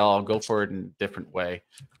SoxL. I'll go for it in a different way.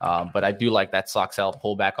 But I do like that SoxL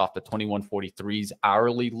pullback off the 2143s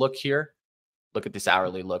hourly look here. Look at this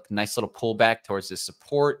hourly look. Nice little pullback towards the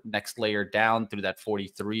support. Next layer down through that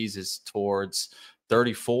 43s is towards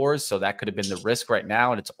 34s. So that could have been the risk right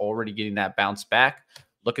now. And it's already getting that bounce back.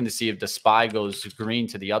 Looking to see if the SPY goes green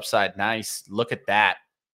to the upside. Nice. Look at that.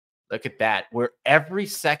 Look at that. Where every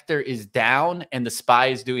sector is down and the SPY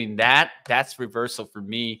is doing that, that's reversal for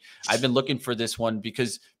me. I've been looking for this one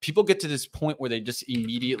because people get to this point where they just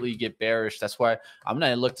immediately get bearish. That's why I'm going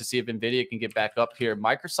to look to see if NVIDIA can get back up here.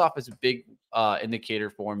 Microsoft is a big indicator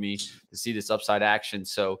for me to see this upside action.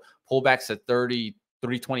 So pullbacks at 30,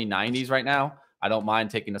 320, 90s right now. I don't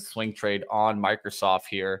mind taking a swing trade on Microsoft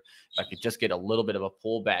here. If I could just get a little bit of a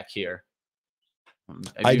pullback here. I'm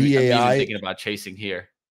even thinking about chasing here.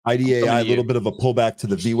 IDAI, a little bit of a pullback to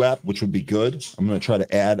the VWAP, which would be good. I'm going to try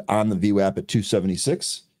to add on the VWAP at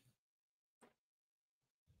 276.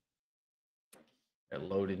 They're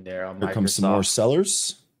loading there on Microsoft. Here comes some more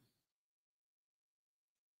sellers.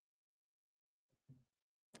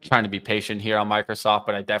 Trying to be patient here on Microsoft,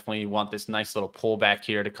 but I definitely want this nice little pullback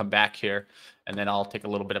here to come back here. And then I'll take a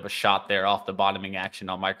little bit of a shot there off the bottoming action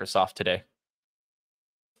on Microsoft today.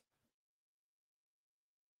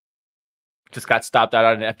 Just got stopped out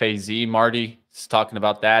on an FAZ. Marty is talking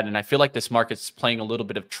about that. And I feel like this market's playing a little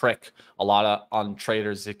bit of trick on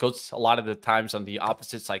traders. It goes a lot of the times on the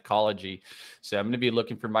opposite psychology. So I'm going to be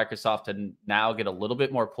looking for Microsoft to now get a little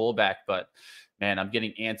bit more pullback. But, man, I'm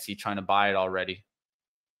getting antsy trying to buy it already.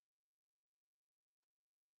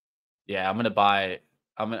 Yeah, I'm going to buy it.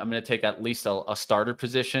 I'm going to take at least a starter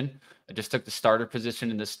position. I just took the starter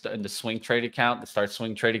position in the swing trade account, the start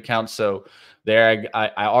swing trade account. So there,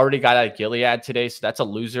 I already got out of Gilead today, so that's a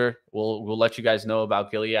loser. We'll let you guys know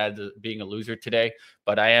about Gilead being a loser today.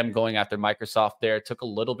 But I am going after Microsoft there. Took a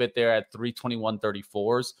little bit there at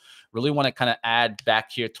 321.34s. Really want to kind of add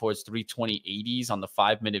back here towards 320.80s on the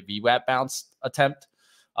 5-minute VWAP bounce attempt.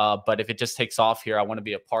 But if it just takes off here, I want to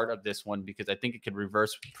be a part of this one because I think it could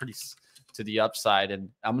reverse pretty to the upside. And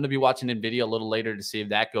I'm going to be watching NVIDIA a little later to see if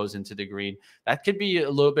that goes into the green. That could be a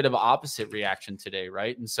little bit of an opposite reaction today,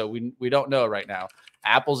 right? And so we don't know right now.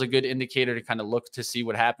 Apple's a good indicator to kind of look to see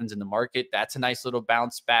what happens in the market. That's a nice little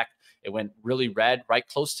bounce back. It went really red, right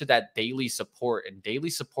close to that daily support. And daily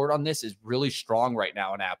support on this is really strong right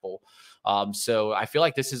now in Apple. So I feel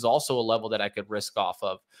like this is also a level that I could risk off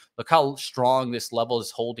of. Look how strong this level is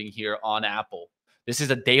holding here on Apple. This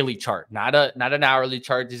is a daily chart, not an hourly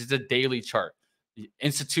chart. This is a daily chart. The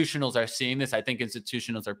institutionals are seeing this. I think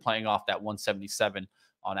institutionals are playing off that 177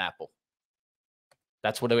 on Apple.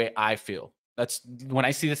 That's what the way I feel. That's when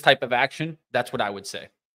I see this type of action, that's what I would say.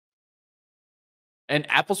 And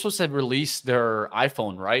Apple's supposed to release their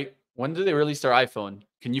iPhone, right? When do they release their iPhone?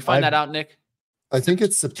 Can you find that out, Nick? I think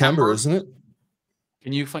it's September, isn't it?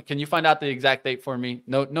 Can you find out the exact date for me?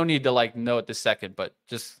 No need to like know it this second, but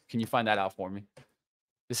just can you find that out for me?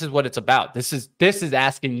 This is what it's about. This is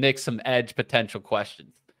asking Nick some edge potential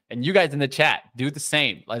questions. And you guys in the chat, do the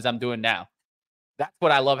same as I'm doing now. That's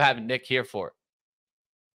what I love having Nick here for.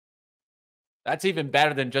 That's even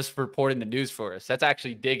better than just reporting the news for us. That's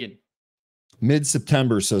actually digging.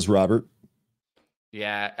 Mid-September, says Robert.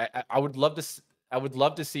 Yeah, I would love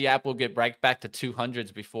to see Apple get right back to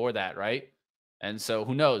 200s before that, right? And so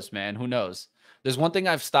who knows, man? Who knows? There's one thing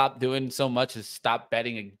I've stopped doing so much is stop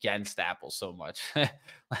betting against Apple so much.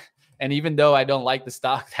 And even though I don't like the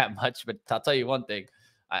stock that much, but I'll tell you one thing,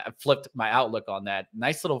 I flipped my outlook on that.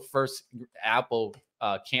 Nice little first Apple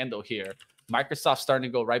candle here. Microsoft starting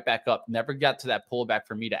to go right back up. Never got to that pullback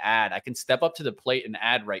for me to add. I can step up to the plate and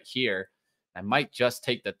add right here. I might just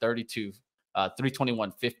take the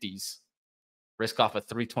 321.50s, risk off of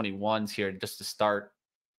 321s here just to start.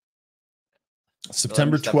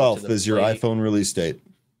 September 12th is your iPhone release date.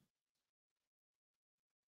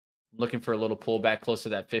 Looking for a little pullback close to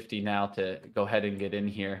that 50 now to go ahead and get in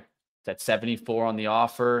here. It's at 74 on the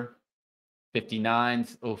offer,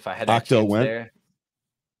 59s. Oh, if I had that chance there.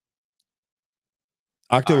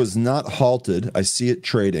 Octo is not halted. I see it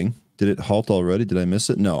trading. Did it halt already? Did I miss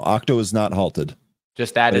it? No, Octo is not halted.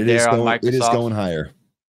 Just added there on Microsoft. It is going higher.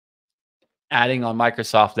 Adding on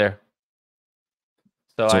Microsoft there.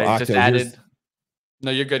 So I Octo, just added. No,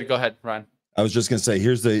 you're good. Go ahead, Ryan. I was just going to say,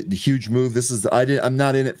 here's the huge move. This is I'm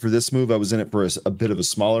not in it for this move. I was in it for a bit of a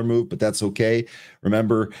smaller move, but that's okay.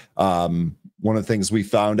 Remember, one of the things we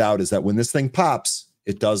found out is that when this thing pops,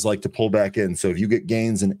 it does like to pull back in. So if you get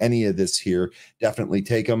gains in any of this here, definitely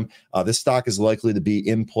take them. This stock is likely to be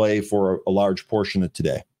in play for a large portion of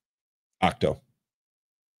today. Octo.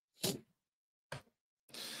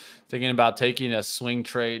 Thinking about taking a swing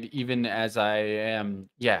trade, even as I am,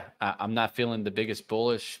 I'm not feeling the biggest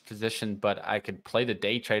bullish position, but I could play the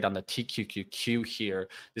day trade on the TQQQ here.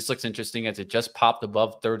 This looks interesting as it just popped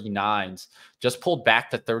above 39s, just pulled back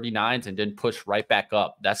to 39s and then pushed right back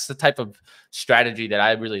up. That's the type of strategy that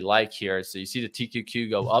I really like here. So you see the TQQ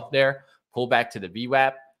go up there, pull back to the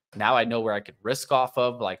VWAP. Now I know where I could risk off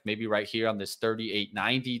of, like maybe right here on this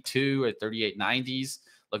 38.92 or 38.90s.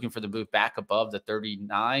 Looking for the move back above the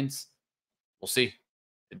 39s. We'll see.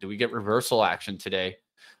 Do we get reversal action today?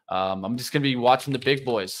 I'm just going to be watching the big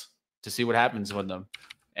boys to see what happens with them.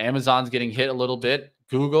 Amazon's getting hit a little bit.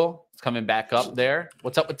 Google is coming back up there.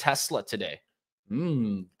 What's up with Tesla today?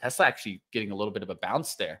 Tesla actually getting a little bit of a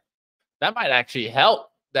bounce there. That might actually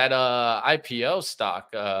help that IPO stock.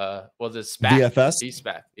 Was it SPAC? VFS?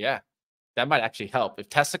 D-SPAC. Yeah. That might actually help. If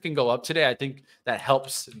Tesla can go up today, I think that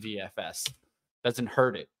helps VFS. Doesn't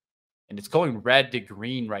hurt it. And it's going red to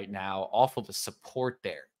green right now off of a support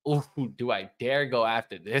there. Ooh, do I dare go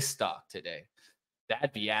after this stock today?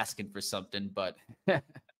 That'd be asking for something, but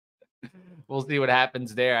we'll see what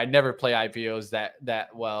happens there. I never play IPOs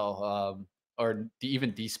that well, or even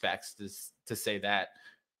D-SPACs to say that.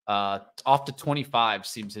 Off to 25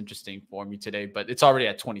 seems interesting for me today, but it's already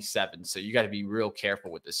at 27. So you got to be real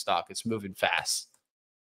careful with this stock. It's moving fast.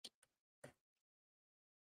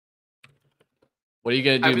 What are you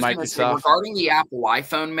going to do, Microsoft? Say, regarding the Apple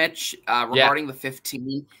iPhone, Mitch, regarding the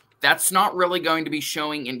 15, that's not really going to be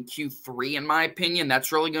showing in Q3, in my opinion.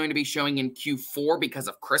 That's really going to be showing in Q4 because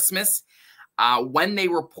of Christmas. When they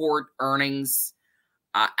report earnings,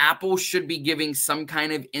 Apple should be giving some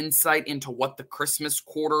kind of insight into what the Christmas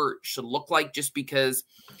quarter should look like, just because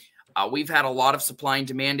we've had a lot of supply and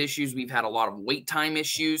demand issues. We've had a lot of wait time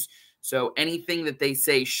issues. So anything that they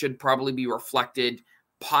say should probably be reflected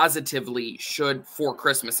positively for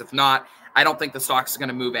Christmas. If not, I don't think the stock's going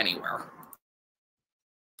to move anywhere.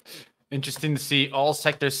 Interesting to see all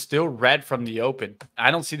sectors still red from the open.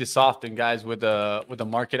 I don't see this often, guys, with the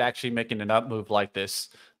market actually making an up move like this.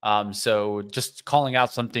 So just calling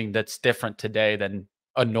out something that's different today than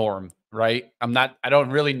a norm, right? I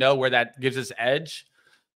don't really know where that gives us edge.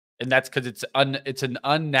 And that's because it's an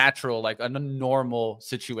unnatural, like an unnormal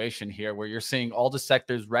situation here where you're seeing all the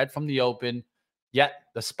sectors red from the open, yet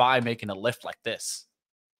the SPY making a lift like this.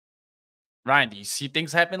 Ryan, do you see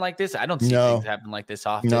things happen like this? I don't see things happen like this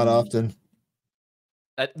often. Not often.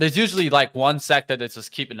 There's usually like one sector that's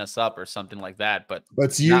just keeping us up or something like that. But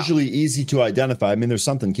it's usually easy to identify. I mean, there's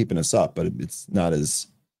something keeping us up, but it's not as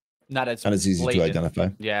easy to identify.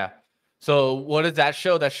 Yeah. So what does that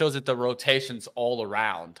show? That shows that the rotation's all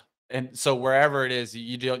around. And so wherever it is,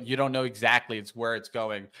 you don't know exactly it's where it's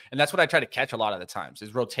going. And that's what I try to catch a lot of the times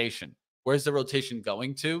is rotation. Where's the rotation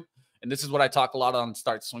going to? And this is what I talk a lot on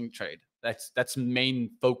Start Swing Trade. That's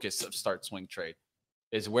main focus of Start Swing Trade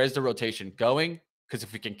is where's the rotation going? Because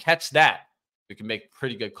if we can catch that, we can make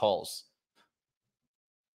pretty good calls.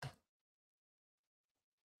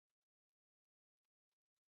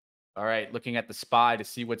 All right, looking at the SPY to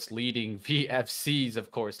see what's leading. VFC's, of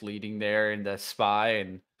course, leading there in the SPY,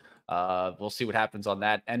 and we'll see what happens on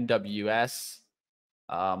that. NWS,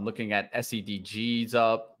 looking at SEDG's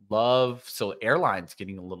up. Love, so airlines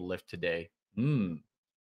getting a little lift today.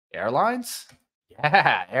 Airlines?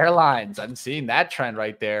 Yeah, airlines. I'm seeing that trend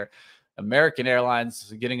right there. American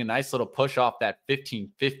Airlines getting a nice little push off that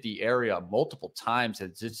 1550 area multiple times.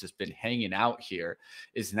 Has just been hanging out here.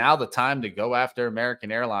 Is now the time to go after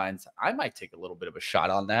American Airlines? I might take a little bit of a shot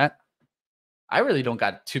on that. I really don't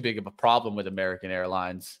got too big of a problem with American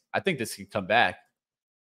Airlines. I think this can come back.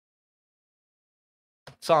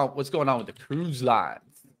 So what's going on with the cruise lines?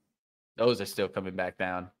 Those are still coming back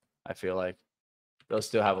down, I feel like. They'll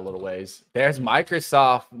still have a little ways. There's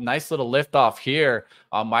Microsoft. Nice little lift off here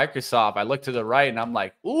on Microsoft. I look to the right and I'm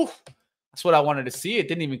like, ooh, that's what I wanted to see. It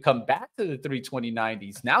didn't even come back to the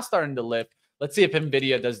 320.90s. Now starting to lift. Let's see if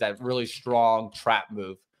NVIDIA does that really strong trap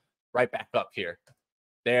move right back up here.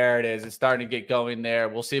 There it is. It's starting to get going there.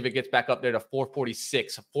 We'll see if it gets back up there to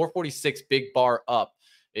 446. 446 big bar up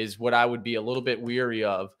is what I would be a little bit weary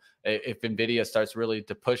of if NVIDIA starts really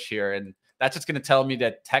to push here. And that's just going to tell me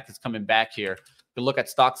that tech is coming back here. To look at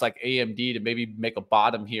stocks like AMD to maybe make a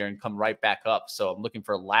bottom here and come right back up. So I'm looking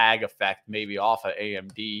for a lag effect maybe off of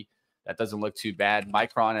AMD. That doesn't look too bad.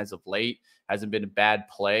 Micron as of late hasn't been a bad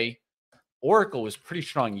play. Oracle was pretty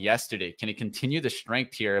strong yesterday. Can it continue the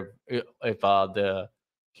strength here if the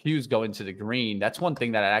hues go into the green? That's one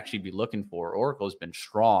thing that I'd actually be looking for. Oracle has been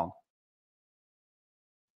strong.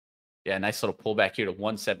 Yeah, nice little pullback here to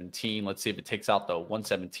 117. Let's see if it takes out the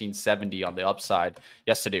 117.70 on the upside.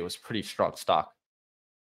 Yesterday was pretty strong stock.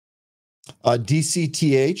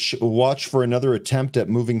 DCTH, watch for another attempt at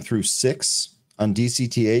moving through 6 on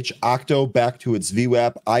DCTH. Octo back to its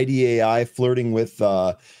VWAP. IDAI flirting with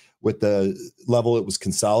the level it was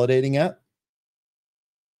consolidating at.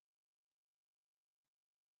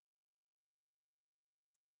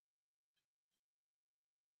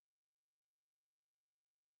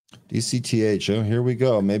 DCTH, oh, here we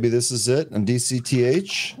go. Maybe this is it on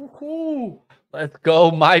DCTH. Ooh, let's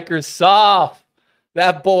go, Microsoft.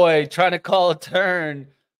 That boy trying to call a turn.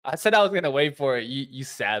 I said I was going to wait for it. You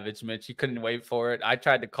savage, Mitch. You couldn't wait for it. I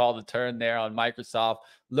tried to call the turn there on Microsoft.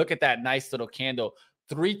 Look at that nice little candle.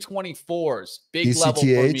 324s. Big DCTH, level for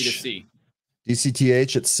me to see.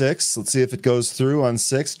 DCTH at 6. Let's see if it goes through on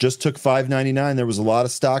 6. Just took 5.99. There was a lot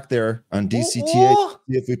of stock there on DCTH. Ooh.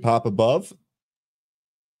 See if we pop above.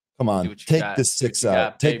 Come on, take the 6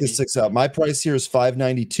 out. Take the 6 out. My price here is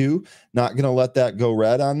 5.92. Not going to let that go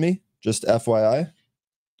red on me. Just FYI.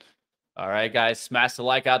 All right, guys, smash the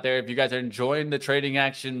like out there. If you guys are enjoying the trading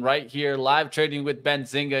action right here, live trading with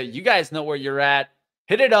Benzinga, you guys know where you're at.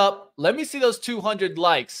 Hit it up. Let me see those 200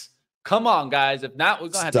 likes. Come on, guys. If not, we're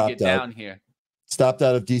going to have to get down here. Stopped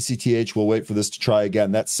out of DCTH. We'll wait for this to try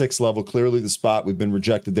again. That 6 level, clearly the spot. We've been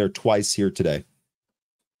rejected there twice here today.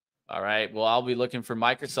 All right. Well, I'll be looking for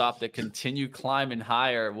Microsoft to continue climbing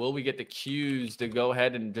higher. Will we get the cues to go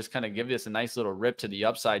ahead and just kind of give this a nice little rip to the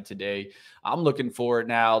upside today? I'm looking for it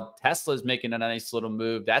now. Tesla's making a nice little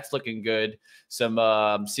move. That's looking good.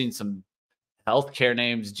 I'm seeing some healthcare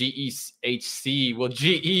names. GEHC. Will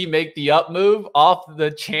GE make the up move off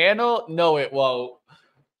the channel? No, it won't.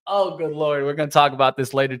 Oh, good Lord. We're going to talk about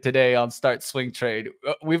this later today on Start Swing Trade.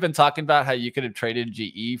 We've been talking about how you could have traded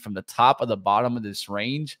GE from the top of the bottom of this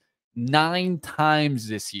range 9 times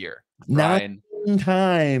this year. Brian. 9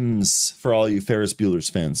 times for all you Ferris Bueller's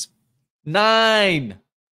fans. 9.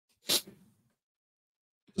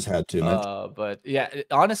 Just had to. But yeah,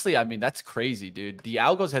 honestly, I mean, that's crazy, dude. The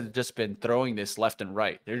algos have just been throwing this left and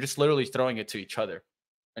right. They're just literally throwing it to each other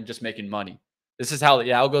and just making money. This is how the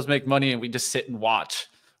algos make money, and we just sit and watch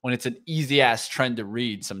when it's an easy ass trend to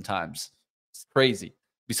read sometimes. It's crazy.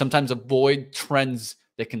 We sometimes avoid trends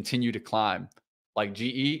that continue to climb. Like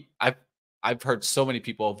GE, I've heard so many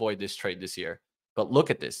people avoid this trade this year. But look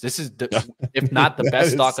at this. This is the, if not the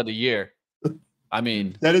best stock of the year. I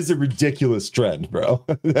mean, that is a ridiculous trend, bro.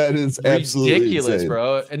 That is absolutely ridiculous, insane.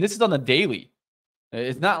 Bro. And this is on the daily.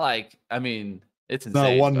 It's not like, I mean, It's It's not a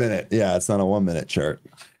insane. 1 minute. Yeah, it's not a 1 minute chart.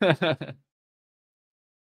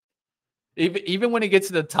 Even when it gets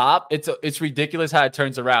to the top, it's ridiculous how it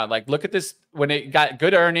turns around. Like, look at this. When it got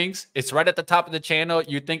good earnings, it's right at the top of the channel.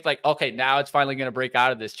 You think like, okay, now it's finally going to break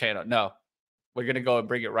out of this channel. No, we're going to go and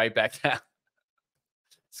bring it right back down.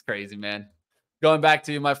 It's crazy, man. Going back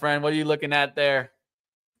to you, my friend. What are you looking at there?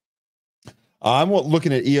 I'm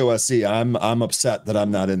looking at EOSE. I'm upset that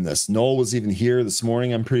I'm not in this. Noel was even here this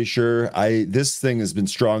morning, I'm pretty sure. This thing has been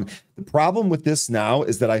strong. The problem with this now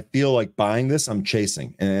is that I feel like buying this, I'm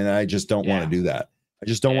chasing, and I just don't want to do that. I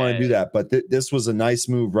just don't want to do that. But this was a nice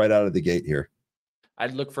move right out of the gate here.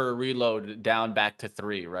 I'd look for a reload down back to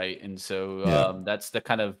 3, right? And so that's the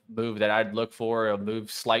kind of move that I'd look for, a move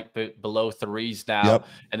slight bit below 3s now,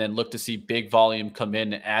 and then look to see big volume come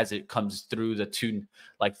in as it comes through the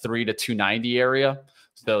 3 to 290 area.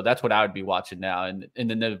 So that's what I would be watching now. And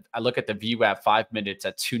then I look at the VWAP 5 minutes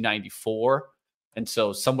at 294. And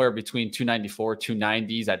so somewhere between 294,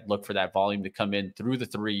 290s, I'd look for that volume to come in through the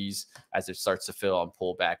 3s as it starts to fill and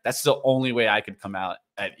pull back. That's the only way I could come out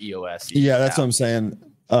at EOS. Yeah, that's what I'm saying.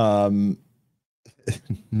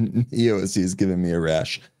 EOS is giving me a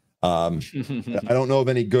rash. I don't know of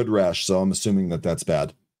any good rash, so I'm assuming that that's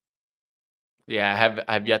bad. Yeah,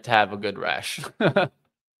 I've yet to have a good rash.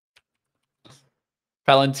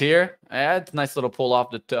 Palantir, it's a nice little pull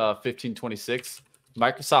off the 1526.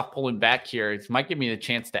 Microsoft pulling back here. It might give me a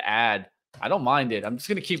chance to add. I don't mind it. I'm just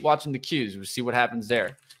going to keep watching the cues. We'll see what happens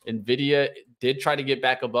there. NVIDIA did try to get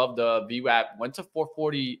back above the VWAP, went to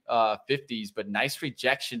 440 50s, but nice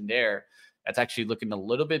rejection there. That's actually looking a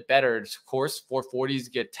little bit better. Of course, 440s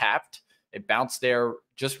get tapped. It bounced there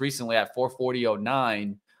just recently at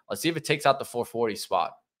 440.09. Let's see if it takes out the 440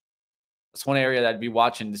 spot. That's one area that I'd be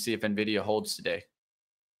watching to see if NVIDIA holds today.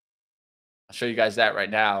 I'll show you guys that right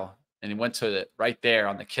now. And it went to right there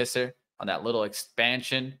on the kisser, on that little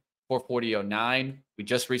expansion, 440.09. We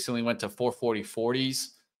just recently went to 440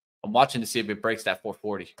 40s. I'm watching to see if it breaks that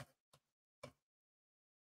 440.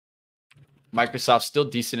 Microsoft's still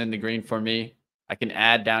decent in the green for me. I can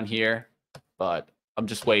add down here, but I'm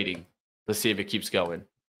just waiting to see if it keeps going.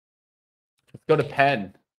 Let's go to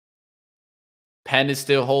Penn. Penn is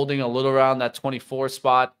still holding a little around that 24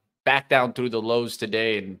 spot, back down through the lows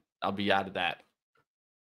today, and I'll be out of that.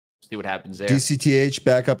 See what happens there. DCTH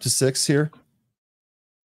back up to 6 here.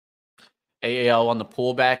 AAL on the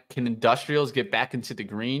pullback. Can industrials get back into the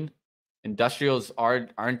green? Industrials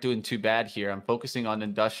aren't doing too bad here. I'm focusing on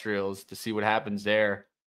industrials to see what happens there.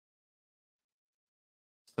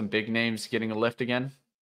 Some big names getting a lift again.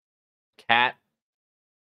 Cat,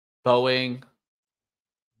 Boeing,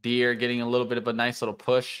 Deere getting a little bit of a nice little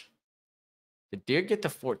push. Did Deere get to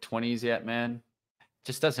 420s yet, man?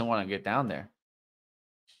 Just doesn't want to get down there.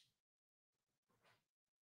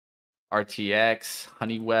 RTX,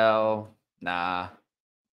 Honeywell, nah,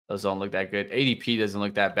 those don't look that good. ADP doesn't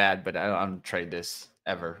look that bad, but I don't trade this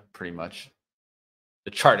ever, pretty much.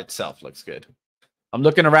 The chart itself looks good. I'm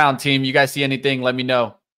looking around, team. You guys see anything? Let me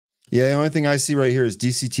know. Yeah, the only thing I see right here is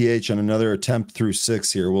DCTH on another attempt through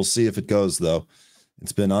 6 here. We'll see if it goes, though.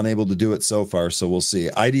 It's been unable to do it so far, so we'll see.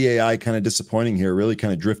 IDAI kind of disappointing here, really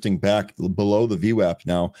kind of drifting back below the VWAP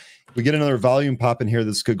now. If we get another volume pop in here,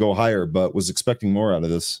 this could go higher, but was expecting more out of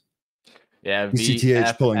this. Yeah,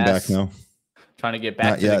 VCTH pulling back now. Trying to get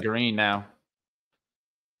back to the green now.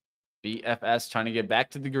 BFS trying to get back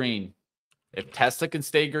to the green. If Tesla can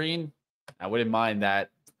stay green, I wouldn't mind that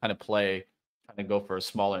kind of play. Trying to go for a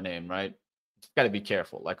smaller name, right? Just got to be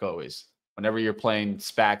careful, like always. Whenever you're playing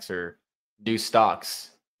SPACs or new stocks,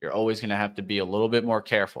 you're always going to have to be a little bit more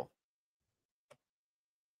careful.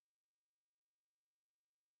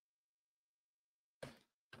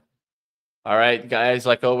 All right, guys,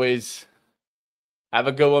 like always, have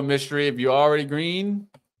a good one, Mystery. If you're already green,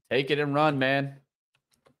 take it and run, man.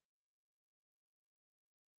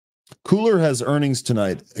 Cooler has earnings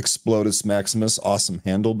tonight. Explodus Maximus. Awesome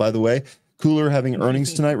handle, by the way. Cooler having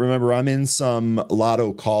earnings tonight. Remember, I'm in some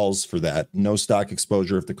lotto calls for that. No stock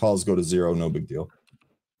exposure. If the calls go to 0, no big deal.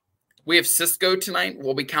 We have Cisco tonight.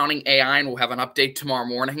 We'll be counting AI, and we'll have an update tomorrow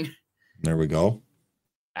morning. There we go.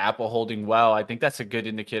 Apple holding well. I think that's a good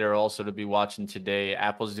indicator also to be watching today.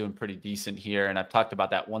 Apple's doing pretty decent here. And I've talked about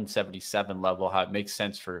that 177 level, how it makes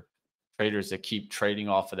sense for traders to keep trading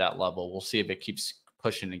off of that level. We'll see if it keeps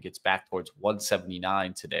pushing and gets back towards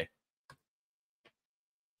 179 today.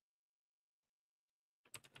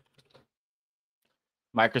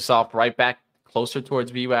 Microsoft right back closer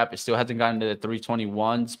towards VWAP. It still hasn't gotten to the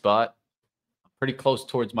 321s, but pretty close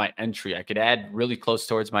towards my entry. I could add really close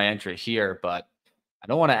towards my entry here, but I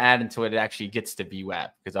don't want to add until it actually gets to VWAP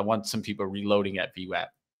because I want some people reloading at VWAP.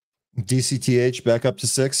 DCTH back up to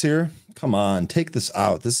 6 here. Come on, take this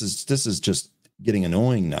out. This is just getting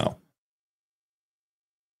annoying now.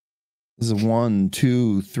 This is 1,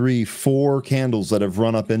 2, 3, 4 candles that have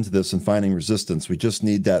run up into this and finding resistance. We just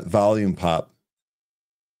need that volume pop.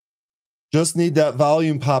 Just need that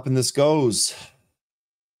volume pop, and this goes.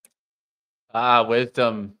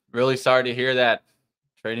 Wisdom. Really sorry to hear that.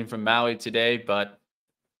 Trading from Maui today, but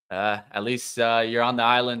at least you're on the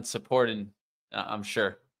island supporting, I'm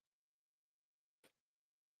sure.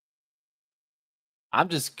 I'm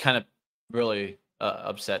just kind of really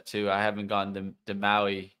upset too. I haven't gone to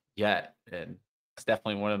Maui yet, and it's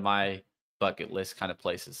definitely one of my bucket list kind of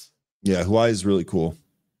places. Yeah, Hawaii is really cool.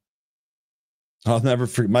 I'll never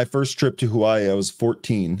forget my first trip to Hawaii. I was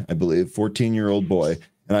 14, I believe, 14-year-old boy,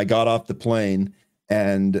 and I got off the plane,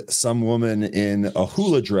 and some woman in a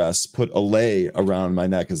hula dress put a lei around my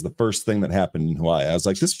neck as the first thing that happened in Hawaii. I was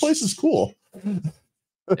like, this place is cool.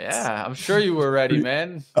 Yeah, I'm sure you were ready,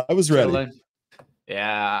 man. I was ready.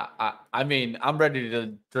 Yeah, I mean, I'm ready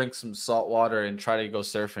to drink some salt water and try to go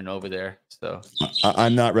surfing over there. So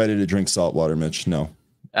I'm not ready to drink salt water, Mitch. No.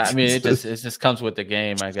 I mean, it just comes with the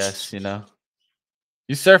game, I guess, you know.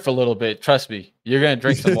 You surf a little bit, trust me. You're gonna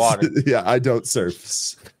drink some water. Yeah, I don't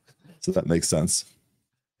surf, so that makes sense.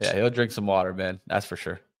 Yeah, he'll drink some water, man. That's for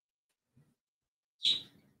sure.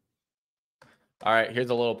 All right, here's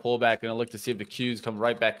a little pullback. Gonna look to see if the Qs come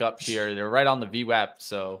right back up here. They're right on the VWAP,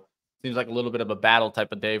 so seems like a little bit of a battle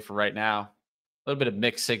type of day for right now. A little bit of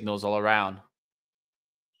mixed signals all around.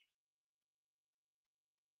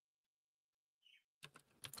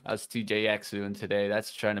 How's TJX doing today?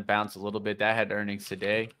 That's trying to bounce a little bit. That had earnings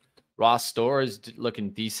today. Ross Store is looking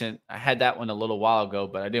decent. I had that one a little while ago,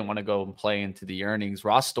 but I didn't want to go and play into the earnings.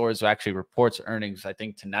 Ross Stores actually reports earnings, I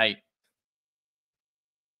think, tonight.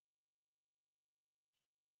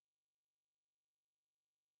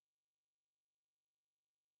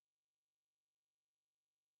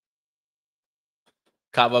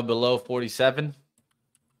 Kava below 47.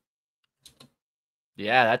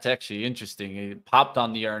 Yeah, that's actually interesting. It popped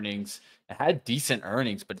on the earnings. It had decent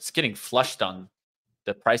earnings, but it's getting flushed on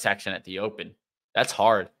the price action at the open. That's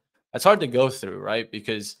hard. That's hard to go through, right?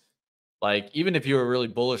 Because like even if you were really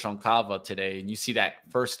bullish on Kava today and you see that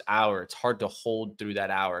first hour, it's hard to hold through that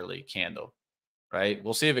hourly candle, right?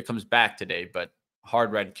 We'll see if it comes back today, but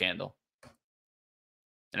hard red candle.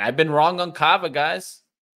 And I've been wrong on Kava, guys.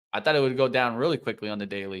 I thought it would go down really quickly on the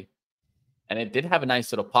daily. And it did have a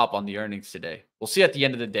nice little pop on the earnings today. We'll see at the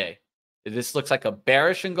end of the day. Does this looks like a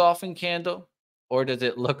bearish engulfing candle, or does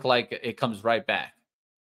it look like it comes right back?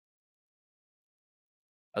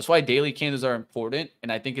 That's why daily candles are important.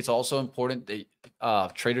 And I think it's also important that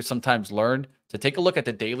traders sometimes learn to take a look at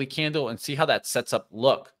the daily candle and see how that sets up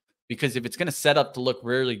look. Because if it's going to set up to look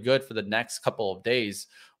really good for the next couple of days,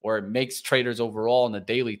 or it makes traders overall in the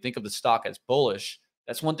daily think of the stock as bullish,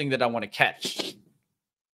 that's one thing that I want to catch.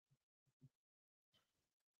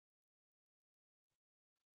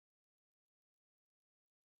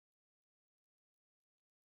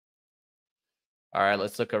 All right,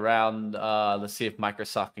 let's look around. Let's see if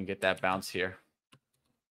Microsoft can get that bounce here.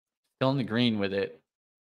 Still in the green with it.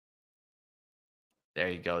 There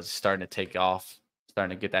you go. It's starting to take off.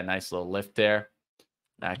 Starting to get that nice little lift there.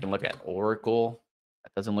 Now I can look at Oracle.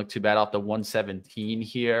 That doesn't look too bad off the 117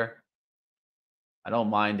 here. I don't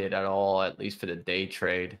mind it at all, at least for the day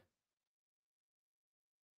trade.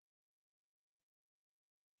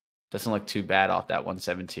 Doesn't look too bad off that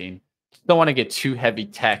 117. Don't want to get too heavy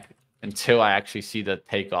tech until I actually see the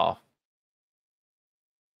takeoff.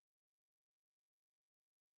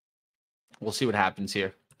 We'll see what happens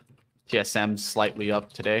here. TSM slightly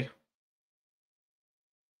up today.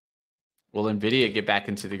 Will NVIDIA get back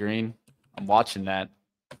into the green? I'm watching that.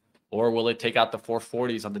 Or will it take out the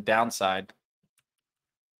 440s on the downside?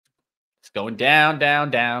 It's going down, down,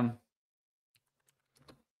 down.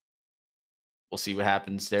 We'll see what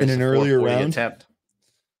happens. There's in an earlier round attempt.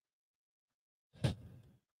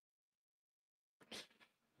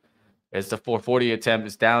 As the 440 attempt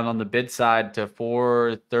is down on the bid side to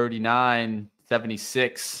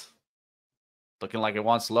 439.76. Looking like it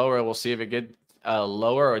wants lower. We'll see if it gets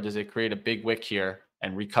lower, or does it create a big wick here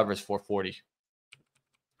and recovers 440.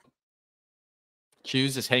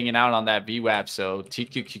 Qs is hanging out on that VWAP, so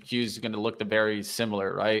TQQQ is going to look very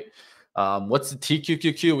similar, right? What's the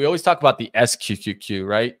TQQQ? We always talk about the SQQQ,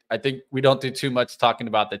 right? I think we don't do too much talking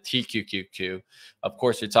about the TQQQ. Of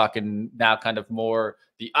course, you're talking now kind of more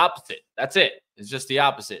the opposite. That's it. It's just the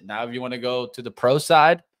opposite. Now, if you want to go to the pro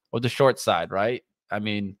side or the short side, right? I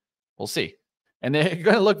mean, we'll see. And they're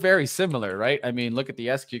going to look very similar, right? I mean, look at the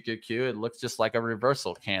SQQQ. It looks just like a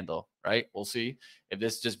reversal candle, right? We'll see if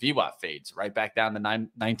this just VWAP fades right back down to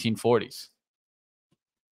 1940s.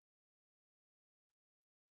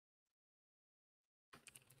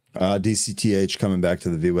 DCTH coming back to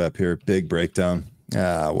the VWAP here. Big breakdown.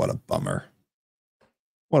 What a bummer.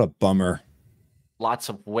 What a bummer. Lots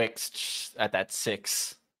of wicks at that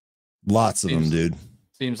 6. Lots of them, dude.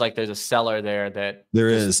 Seems like there's a seller there that there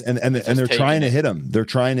is, and they're trying to hit him. They're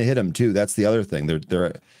trying to hit him too. That's the other thing.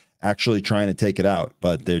 They're actually trying to take it out,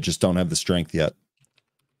 but they just don't have the strength yet.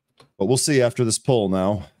 But we'll see after this pull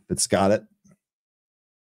now. It's got it.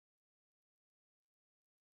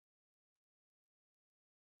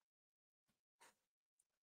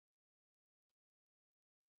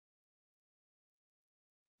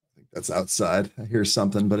 I think that's outside. I hear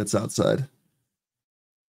something, but it's outside.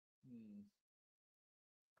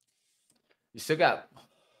 You still got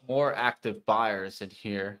more active buyers in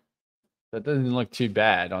here. That doesn't look too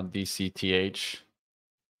bad on DCTH.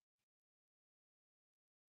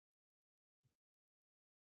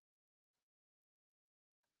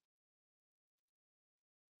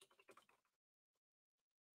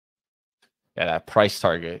 Yeah, that price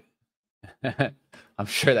target. I'm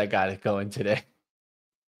sure that got it going today.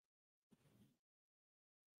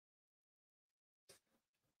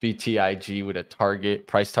 BTIG with a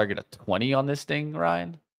price target of 20 on this thing,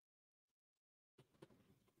 Ryan.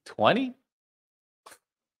 20?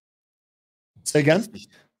 Say again?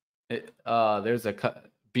 There's a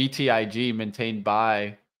BTIG maintained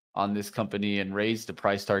buy on this company and raised the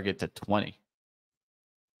price target to 20.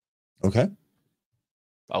 Okay.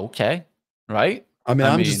 Okay. Right? I mean,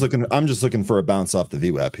 I'm just looking for a bounce off the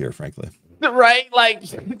VWAP here, frankly. Right? Like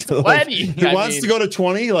 20. Like, he wants to go to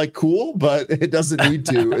 20, like cool, but it doesn't need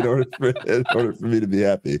to in order for me to be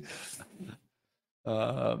happy.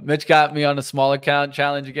 Mitch got me on a small account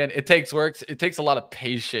challenge again. It takes work. It takes a lot of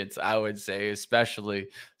patience, I would say, especially.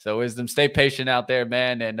 So Wisdom, stay patient out there,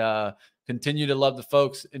 man, and continue to love the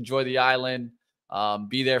folks. Enjoy the island.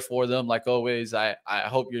 Be there for them like always. I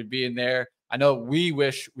hope you're being there. I know we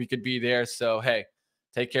wish we could be there. So hey,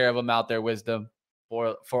 take care of them out there, Wisdom,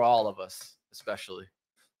 for all of us, especially.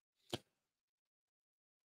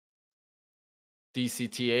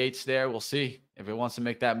 DCTH there. We'll see if it wants to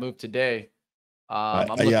make that move today. I'm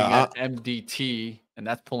looking at MDT, and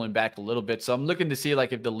that's pulling back a little bit. So I'm looking to see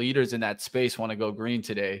like if the leaders in that space want to go green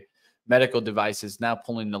today. Medical devices now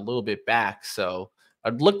pulling a little bit back. So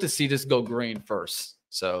I'd look to see this go green first.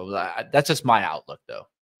 So that's just my outlook, though,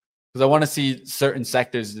 because I want to see certain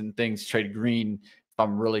sectors and things trade green if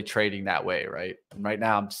I'm really trading that way, right? And right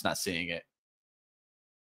now, I'm just not seeing it.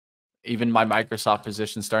 Even my Microsoft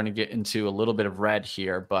position starting to get into a little bit of red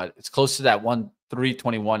here, but it's close to that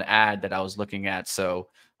 321 ad that I was looking at. So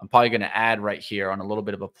I'm probably going to add right here on a little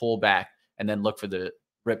bit of a pullback and then look for the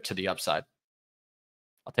rip to the upside.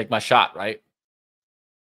 I'll take my shot, right?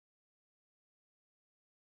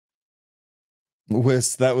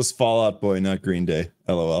 That was Fallout Boy, not Green Day.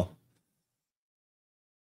 LOL.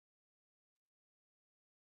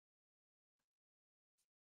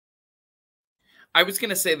 I was going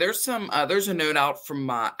to say there's a note out from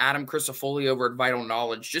Adam Crisafulli over at Vital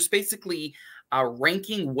Knowledge, just basically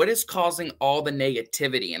ranking what is causing all the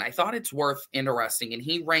negativity. And I thought it's worth interesting. And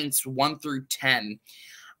he ranks 1 through 10.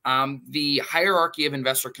 The hierarchy of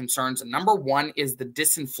investor concerns. And number 1 is the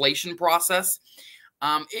disinflation process.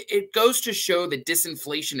 It goes to show that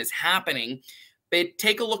disinflation is happening. But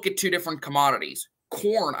take a look at 2 different commodities.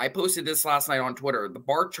 Corn, I posted this last night on Twitter. The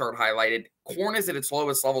bar chart highlighted corn is at its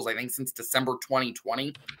lowest levels, I think, since December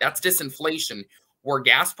 2020. That's disinflation. Where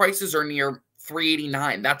gas prices are near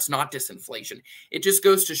 389. That's not disinflation. It just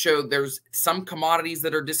goes to show there's some commodities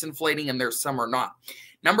that are disinflating and there's some are not.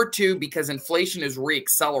 Number 2, because inflation is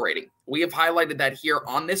reaccelerating. We have highlighted that here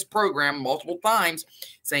on this program multiple times,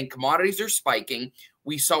 saying commodities are spiking.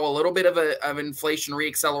 We saw a little bit of inflation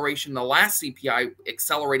reacceleration in the last CPI,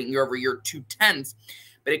 accelerating year over year 0.2,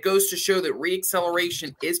 but it goes to show that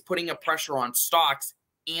reacceleration is putting a pressure on stocks,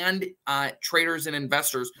 and traders and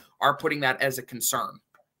investors are putting that as a concern.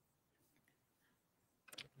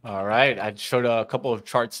 All right. I showed a couple of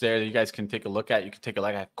charts there that you guys can take a look at. You can take a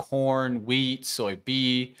look at corn, wheat,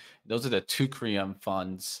 soybean. Those are the 2 Korean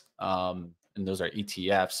funds, and those are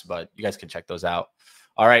ETFs, but you guys can check those out.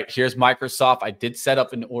 All right, here's Microsoft. I did set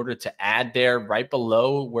up an order to add there right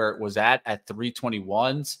below where it was at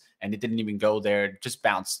 321s, and it didn't even go there. It just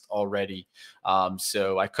bounced already.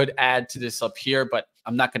 So I could add to this up here, but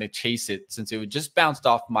I'm not going to chase it since it just bounced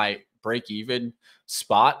off my break-even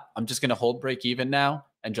spot. I'm just going to hold break-even now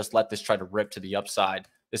and just let this try to rip to the upside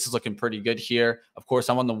this is looking pretty good here. Of course,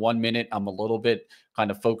 I'm on the 1 minute. I'm a little bit kind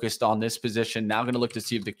of focused on this position. Now I'm going to look to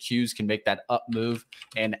see if the Qs can make that up move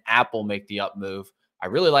and Apple make the up move. I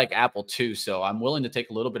really like Apple too, so I'm willing to take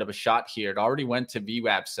a little bit of a shot here. It already went to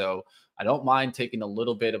VWAP, so I don't mind taking a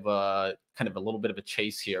little bit of a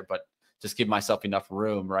chase here, but just give myself enough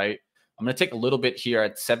room, right? I'm going to take a little bit here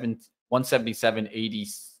at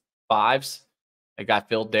 177.85s. It got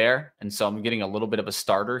filled there, and so I'm getting a little bit of a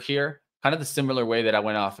starter here. Kind of the similar way that I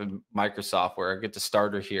went off in Microsoft, where I get the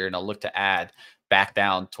starter here and I'll look to add back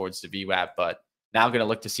down towards the VWAP. But now I'm going to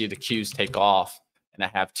look to see if the Qs take off. And I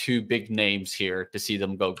have two big names here to see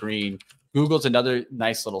them go green. Google's another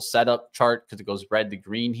nice little setup chart because it goes red to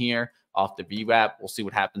green here off the VWAP. We'll see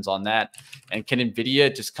what happens on that. And can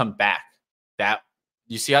NVIDIA just come back? That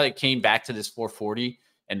you see how it came back to this 440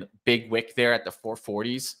 and big wick there at the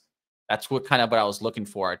 440s? That's what I was looking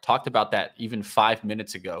for. I talked about that even 5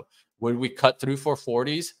 minutes ago. Would we cut through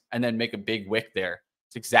 440s and then make a big wick there?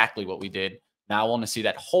 It's exactly what we did. Now I want to see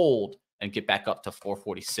that hold and get back up to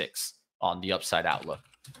 446 on the upside outlook.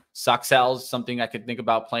 Soxel is something I could think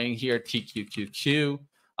about playing here. TQQQ.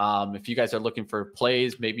 If you guys are looking for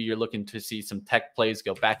plays, maybe you're looking to see some tech plays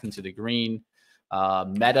go back into the green.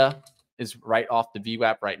 Meta is right off the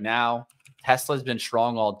VWAP right now. Tesla's been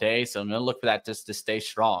strong all day, so I'm going to look for that just to stay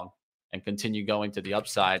strong and continue going to the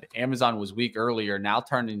upside. Amazon was weak earlier, now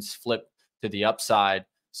turning its flip to the upside.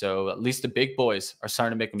 So at least the big boys are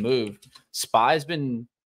starting to make a move. SPY's been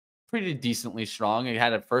pretty decently strong. It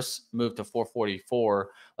had a first move to 444.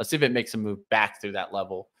 Let's see if it makes a move back through that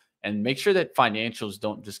level. And make sure that financials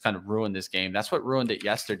don't just kind of ruin this game. That's what ruined it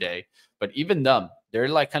yesterday. But even them, they're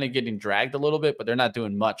like kind of getting dragged a little bit, but they're not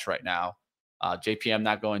doing much right now. JPM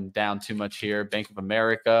not going down too much here. Bank of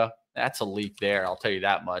America, that's a leak there. I'll tell you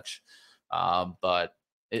that much. But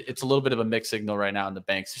it's a little bit of a mixed signal right now in the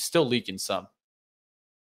banks. They're still leaking some.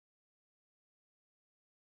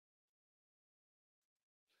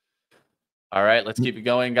 All right, let's keep it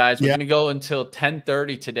going, guys. We're going to go until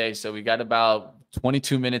 10:30 today, so we got about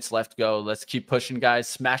 22 minutes left to go. Let's keep pushing, guys.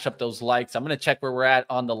 Smash up those likes. I'm going to check where we're at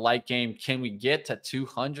on the like game. Can we get to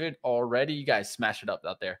 200 already? You guys smash it up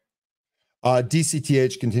out there.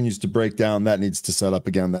 DCTH continues to break down. That needs to set up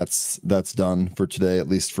again. That's done for today, at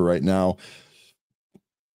least for right now.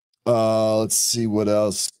 Let's see what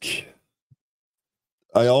else.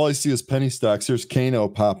 All I see is penny stocks. Here's Kano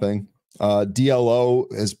popping.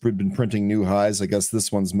 DLO has been printing new highs. I guess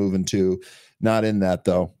this one's moving too. Not in that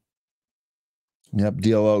though. Yep,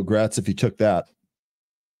 DLO. Grats if you took that.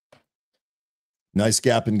 Nice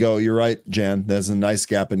gap and go. You're right, Jan. There's a nice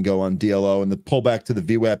gap and go on DLO, and the pullback to the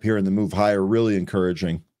VWAP here and the move higher really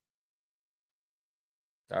encouraging.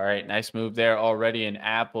 All right, nice move there already in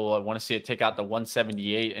Apple. I want to see it take out the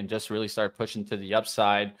 178 and just really start pushing to the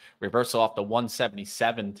upside. Reversal off the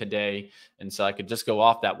 177 today, and so I could just go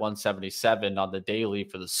off that 177 on the daily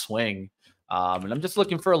for the swing. And I'm just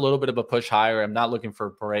looking for a little bit of a push higher. I'm not looking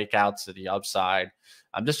for breakouts to the upside.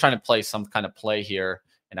 I'm just trying to play some kind of play here,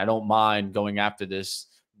 and I don't mind going after this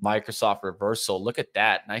Microsoft reversal. Look at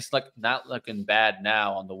that. Nice, not looking bad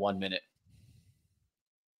now on the 1 minute.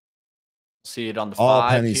 See it on the all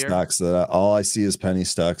 5 penny here. stocks. All I see is penny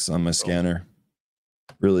stocks on my scanner.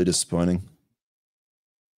 Really disappointing.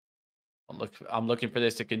 I'm looking for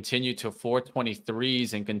this to continue to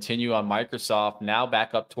 423s and continue on Microsoft. Now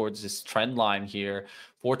back up towards this trend line here.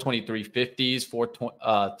 423.50s,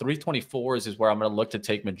 324s is where I'm going to look to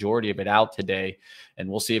take majority of it out today. And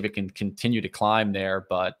we'll see if it can continue to climb there.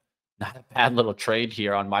 But not a bad little trade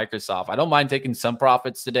here on Microsoft. I don't mind taking some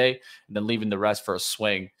profits today and then leaving the rest for a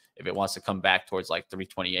swing if it wants to come back towards like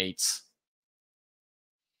 328s.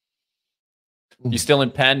 You still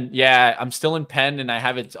in pen? Yeah, I'm still in pen, and I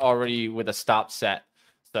have it already with a stop set.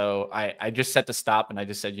 So I just set the stop, and I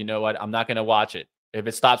just said, you know what? I'm not going to watch it. If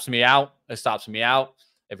it stops me out, it stops me out.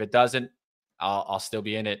 If it doesn't, I'll still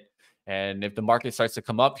be in it. And if the market starts to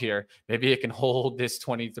come up here, maybe it can hold this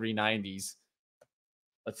 2390s.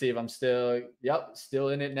 Let's see if I'm still, yep, still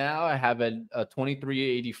in it now. I have a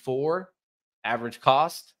 2384 average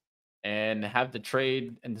cost and have the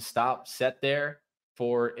trade and the stop set there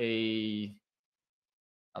for a,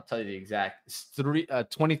 I'll tell you the exact, it's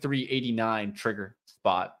 2389 trigger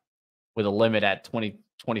spot with a limit at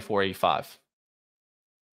 2485. So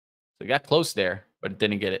it got close there, but it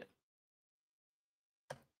didn't get it.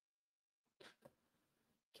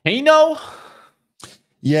 Kano?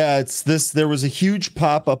 Yeah, it's this. There was a huge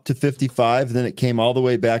pop up to 55, then it came all the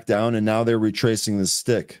way back down, and now they're retracing the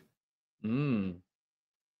stick.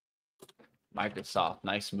 Microsoft,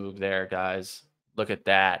 nice move there, guys. Look at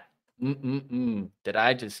that. Did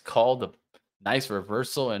I just call the nice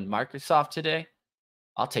reversal in Microsoft today?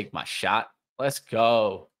 I'll take my shot. Let's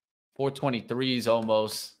go. 423s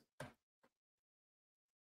almost.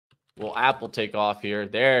 Will Apple take off here?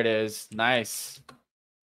 There it is. Nice.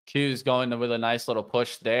 Q's going with a nice little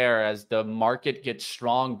push there as the market gets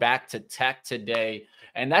strong back to tech today.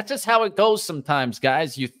 And that's just how it goes sometimes,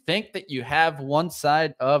 guys. You think that you have one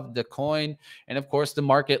side of the coin, and of course, the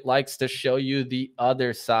market likes to show you the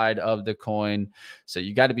other side of the coin. So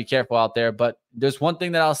you got to be careful out there. But there's one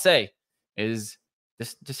thing that I'll say is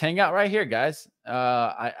just hang out right here, guys.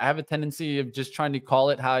 I have a tendency of just trying to call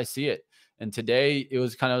it how I see it. And today it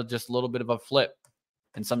was kind of just a little bit of a flip.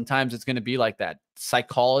 And sometimes it's going to be like that.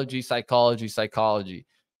 Psychology, psychology, psychology.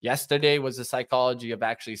 Yesterday was the psychology of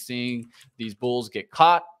actually seeing these bulls get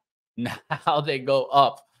caught. Now they go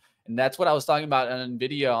up. And that's what I was talking about on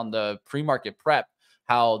NVIDIA on the pre-market prep,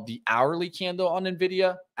 how the hourly candle on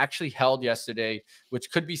NVIDIA actually held yesterday,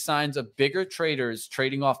 which could be signs of bigger traders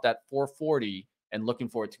trading off that 440 and looking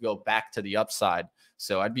for it to go back to the upside.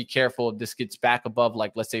 So I'd be careful if this gets back above,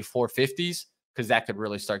 like, let's say 450s, because that could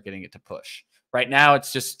really start getting it to push. Right now,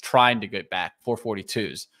 it's just trying to get back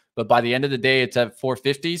 442s. But by the end of the day, it's at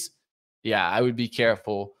 450s. Yeah, I would be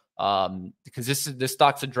careful because this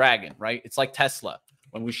stock's a dragon, right? It's like Tesla.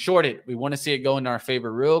 When we short it, we want to see it go in our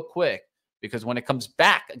favor real quick because when it comes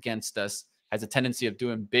back against us, has a tendency of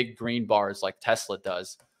doing big green bars like Tesla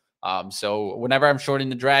does. So whenever I'm shorting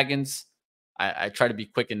the dragons, I try to be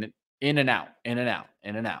quick in and out, in and out,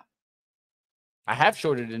 in and out. I have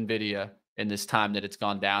shorted NVIDIA in this time that it's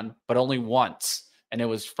gone down, but only once. And it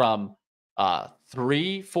was from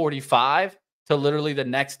 345 to literally the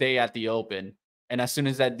next day at the open. And as soon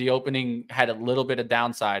as the opening had a little bit of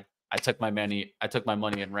downside, I took my money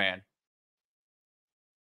and ran.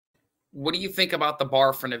 What do you think about the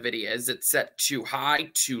bar for NVIDIA? Is it set too high,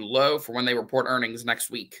 too low for when they report earnings next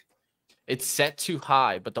week? It's set too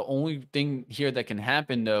high, but the only thing here that can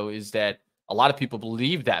happen, though, is that a lot of people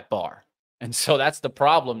believe that bar. And so that's the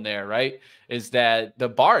problem there, right? Is that the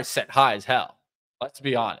bar is set high as hell. Let's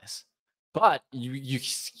be honest. But you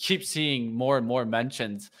keep seeing more and more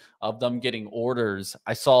mentions of them getting orders.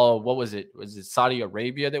 I saw, what was it? Was it Saudi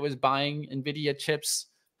Arabia that was buying NVIDIA chips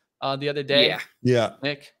the other day? Yeah.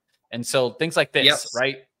 Nick. And so things like this,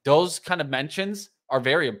 right? Those kind of mentions are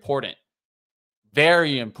very important.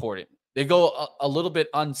 Very important. They go a little bit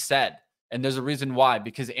unsaid. And there's a reason why,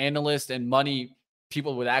 because analysts and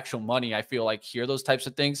people with actual money, I feel like, hear those types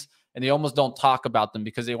of things and they almost don't talk about them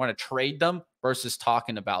because they want to trade them versus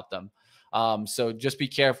talking about them. So just be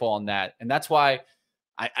careful on that. And that's why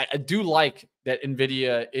I do like that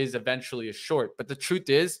NVIDIA is eventually a short. But the truth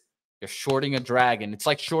is, you're shorting a dragon. It's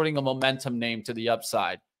like shorting a momentum name to the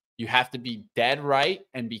upside. You have to be dead right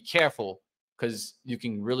and be careful because you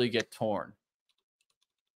can really get torn.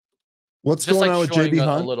 What's going on with JB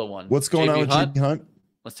Hunt? A little one. What's going on with JB Hunt?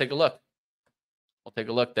 Let's take a look. We'll take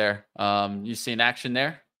a look there. You see an action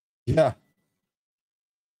there? Yeah.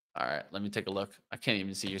 All right, let me take a look. I can't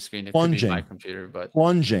even see your screen. It Plunging. could be my computer, but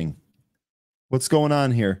plunging. What's going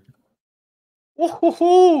on here?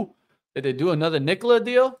 Woo-hoo-hoo! Did they do another Nikola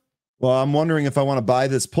deal? Well, I'm wondering if I want to buy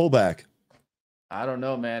this pullback. I don't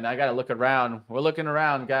know, man. I gotta look around. We're looking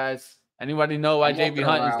around, guys. Anybody know why JB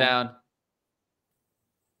Hunt is down?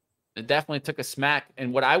 It definitely took a smack.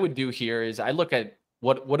 And what I would do here is I look at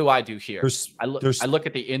what do I do here? I look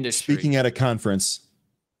at the industry. Speaking at a conference.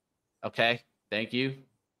 Okay, thank you.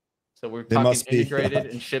 So we're talking integrated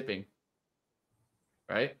and shipping,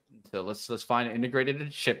 right? So let's find integrated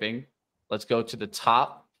and shipping. Let's go to the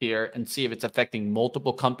top here and see if it's affecting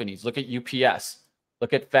multiple companies. Look at UPS.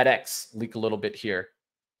 Look at FedEx. Leak a little bit here.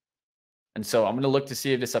 And so I'm going to look to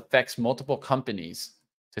see if this affects multiple companies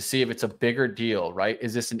to see if it's a bigger deal, right?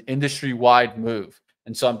 Is this an industry-wide move?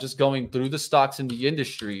 And so I'm just going through the stocks in the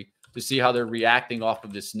industry to see how they're reacting off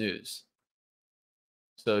of this news.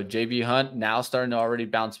 So JB Hunt now starting to already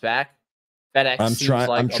bounce back. FedEx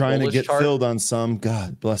I'm trying to get filled on some.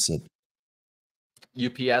 God bless it.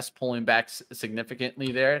 UPS pulling back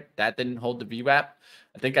significantly there. That didn't hold the VWAP.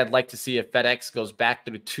 I think I'd like to see if FedEx goes back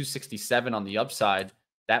through 267 on the upside.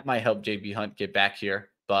 That might help JB Hunt get back here,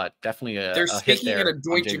 but definitely they're speaking at a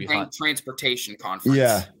Deutsche Bank transportation conference.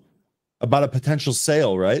 Yeah, about a potential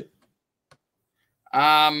sale, right?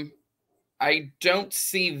 I don't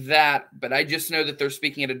see that, but I just know that they're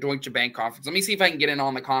speaking at a Deutsche Bank conference. Let me see if I can get in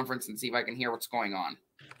on the conference and see if I can hear what's going on.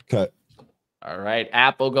 Okay. All right.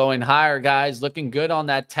 Apple going higher, guys. Looking good on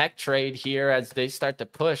that tech trade here as they start to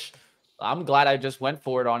push. I'm glad I just went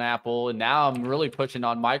for it on Apple, and now I'm really pushing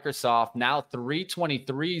on Microsoft. Now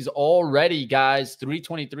 323s already, guys.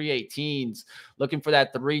 323.18s. Looking for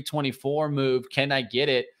that 324 move. Can I get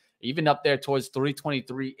it? even up there towards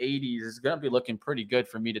 323.80 is going to be looking pretty good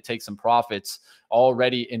for me to take some profits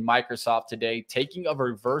already in Microsoft today, taking a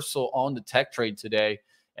reversal on the tech trade today.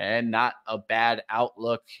 And not a bad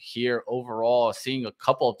outlook here overall. Seeing a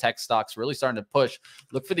couple of tech stocks really starting to push.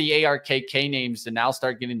 Look for the ARKK names to now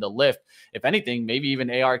start getting the lift. If anything, maybe even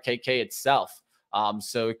ARKK itself.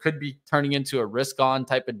 So it could be turning into a risk-on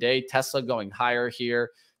type of day. Tesla going higher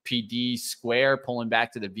here. PD, Square pulling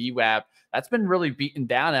back to the VWAP. That's been really beaten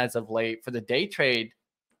down as of late. For the day trade,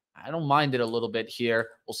 I don't mind it a little bit here.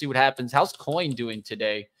 We'll see what happens. How's Coin doing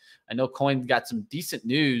today? I know Coin got some decent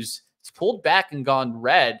news. It's pulled back and gone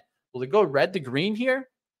red. Will it go red to green here?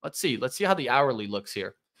 Let's see. Let's see how the hourly looks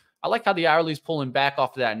here. I like how the hourly is pulling back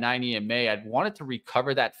off of that 90 EMA. I'd wanted to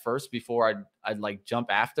recover that first before I'd like jump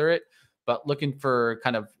after it. But looking for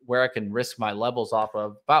kind of where I can risk my levels off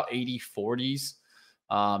of about 80 40s.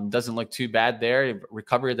 Doesn't look too bad there.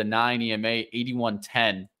 Recovery of the 9 EMA,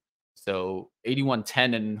 81.10. So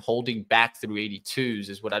 81.10 and holding back through 82s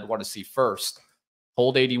is what I'd want to see first.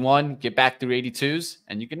 Hold 81, get back through 82s,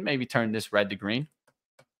 and you can maybe turn this red to green.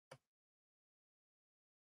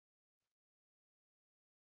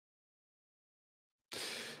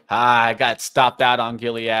 I got stopped out on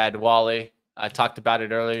Gilead, Wally. I talked about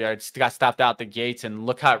it earlier. I just got stopped out the gates, and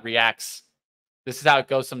look how it reacts. This is how it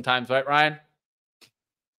goes sometimes, right, Ryan?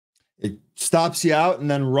 It stops you out and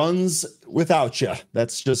then runs without you.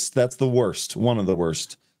 That's the worst. One of the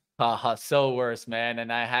worst. So worse, man.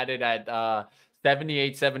 And I had it at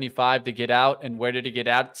 78.75 to get out. And where did it get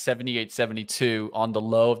out? 78.72 on the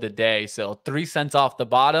low of the day. So 3 cents off the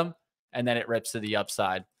bottom, and then it rips to the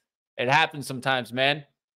upside. It happens sometimes, man.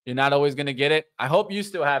 You're not always going to get it. I hope you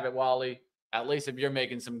still have it, Wally, at least if you're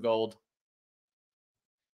making some gold.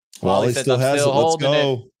 Wally still has it. Let's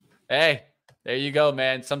go. Hey, there you go,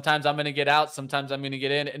 man. Sometimes I'm going to get out. Sometimes I'm going to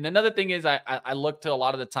get in. And another thing is I look to a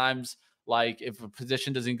lot of the times, like if a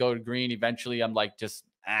position doesn't go to green, eventually I'm like, just,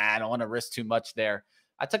 I don't want to risk too much there.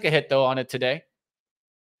 I took a hit, though, on it today.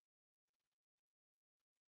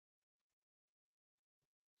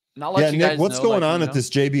 Yeah, Nick, what's going on at this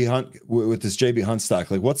JB Hunt with this JB Hunt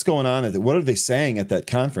stock? Like, what's going on? What are they saying at that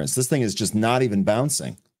conference? This thing is just not even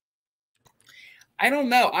bouncing. I don't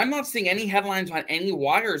know. I'm not seeing any headlines on any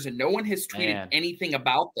wires, and no one has tweeted anything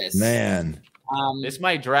about this. Man, this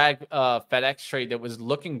might drag FedEx trade that was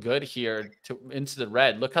looking good here into the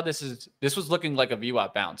red. Look how this was looking like a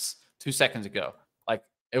VWAP bounce 2 seconds ago. Like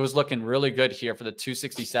it was looking really good here for the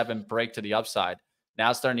 267 break to the upside.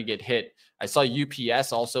 Now it's starting to get hit. I saw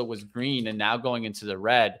UPS also was green and now going into the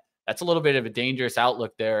red. That's a little bit of a dangerous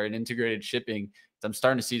outlook there in integrated shipping. I'm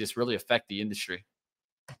starting to see this really affect the industry.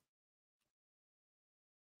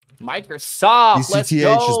 Microsoft, let's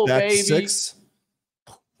go, baby. 6.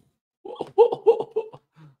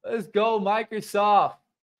 Let's go, Microsoft.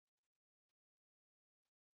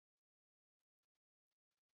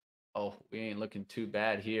 Oh, we ain't looking too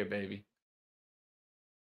bad here, baby.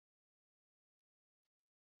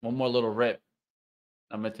 One more little rip.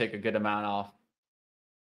 I'm going to take a good amount off.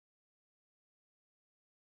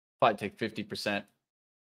 Probably take 50%.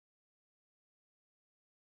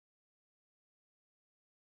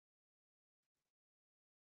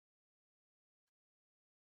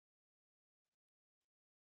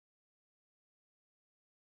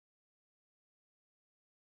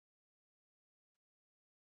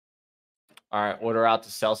 All right, order out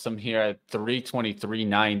to sell some here at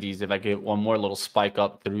 323.90s. If I get one more little spike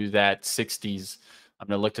up through that 60s, I'm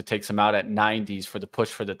going to look to take some out at 90s for the push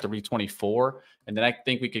for the 324. And then I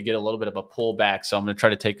think we could get a little bit of a pullback. So I'm going to try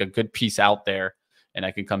to take a good piece out there and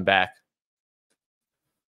I can come back.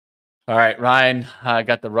 All right, Ryan, I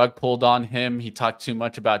got the rug pulled on him. He talked too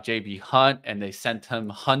much about JB Hunt and they sent him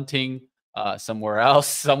hunting somewhere else.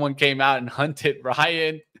 Someone came out and hunted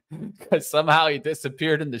Ryan. Because somehow he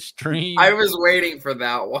disappeared in the stream. I was waiting for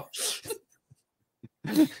that one.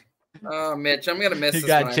 Oh, Mitch, I'm gonna miss. You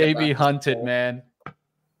got JB hunted, man.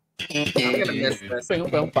 I'm gonna miss this.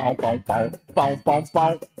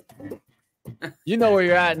 You know where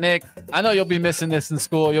you're at, Nick. I know you'll be missing this in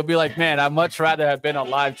school. You'll be like, man, I'd much rather have been on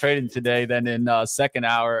live trading today than in second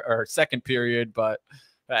hour or second period. But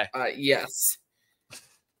hey, yes,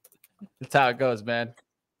 that's how it goes, man.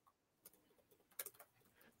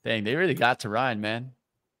 Dang, they really got to Ryan, man.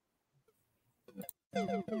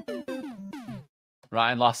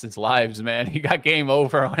 Ryan lost his lives, man. He got game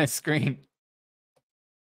over on his screen.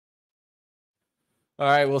 All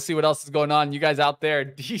right, we'll see what else is going on. You guys out there,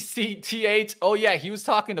 DCTH. Oh, yeah, he was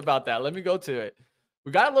talking about that. Let me go to it.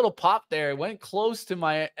 We got a little pop there. It went close to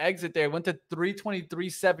my exit there. It went to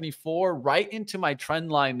 323.74, right into my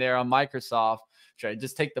trend line there on Microsoft. trade.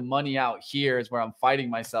 Just take the money out here is where I'm fighting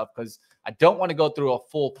myself because I don't want to go through a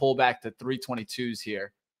full pullback to 322s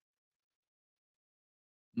here.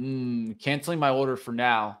 Canceling my order for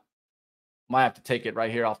now. Might have to take it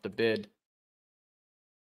right here off the bid.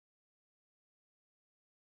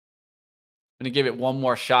 I'm going to give it one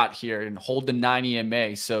more shot here and hold the 9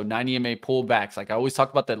 EMA. So 9 EMA pullbacks. Like I always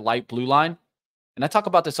talk about the light blue line. And I talk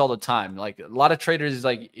about this all the time. Like a lot of traders,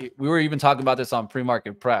 like we were even talking about this on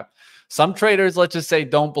pre-market prep. Some traders, let's just say,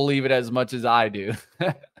 don't believe it as much as I do.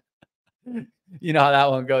 You know how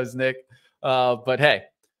that one goes, Nick. But hey,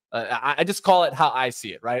 I just call it how I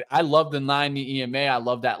see it, right? I love the 90 EMA. I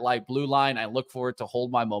love that light blue line. I look for it to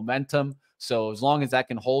hold my momentum. So as long as that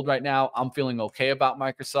can hold right now, I'm feeling okay about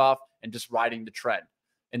Microsoft and just riding the trend.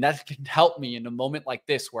 And that can help me in a moment like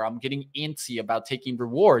this where I'm getting antsy about taking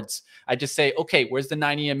rewards. I just say, okay, where's the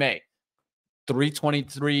 9 EMA?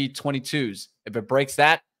 323.22s. If it breaks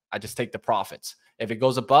that, I just take the profits. If it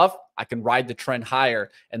goes above, I can ride the trend higher.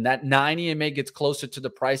 And that 9 EMA gets closer to the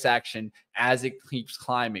price action as it keeps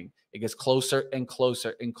climbing. It gets closer and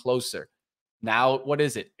closer and closer. Now, what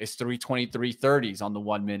is it? It's 323.30s on the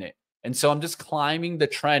 1 minute. And so I'm just climbing the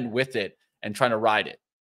trend with it and trying to ride it.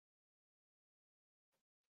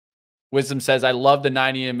 Wisdom says, I love the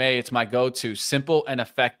 9 EMA. It's my go-to. Simple and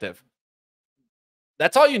effective.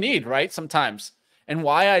 That's all you need, right? Sometimes. And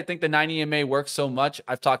why I think the 9 EMA works so much,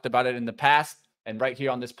 I've talked about it in the past. And right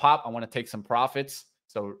here on this pop, I want to take some profits.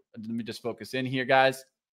 So let me just focus in here, guys.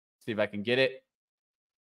 See if I can get it.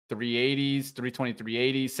 380s,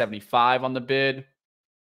 323.80, 75 on the bid.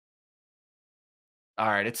 All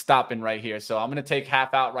right, it's stopping right here. So I'm going to take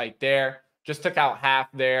half out right there. Just took out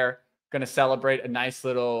half there. Going to celebrate a nice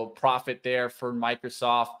little profit there for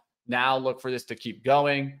Microsoft. Now look for this to keep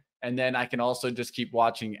going. And then I can also just keep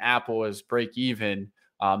watching Apple as break even.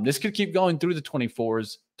 This could keep going through the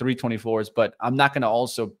 24s, 324s, but I'm not going to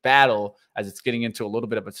also battle as it's getting into a little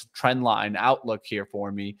bit of a trend line outlook here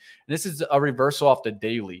for me. And this is a reversal off the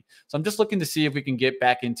daily. So I'm just looking to see if we can get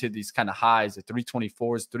back into these kind of highs, the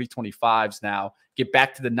 324s, 325s now, get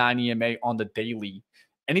back to the 9 EMA on the daily.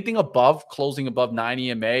 Anything above, closing above 9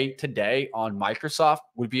 EMA today on Microsoft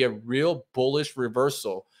would be a real bullish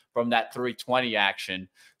reversal from that 320 action.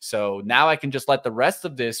 So now I can just let the rest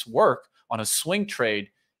of this work on a swing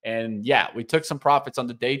trade. And yeah, we took some profits on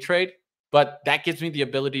the day trade, but that gives me the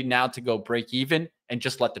ability now to go break even and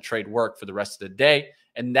just let the trade work for the rest of the day.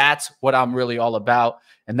 And that's what I'm really all about.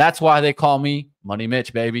 And that's why they call me Money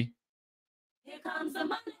Mitch, baby. Here comes the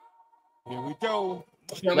money. Here we go.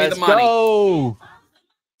 Let's go.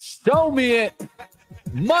 Show me it.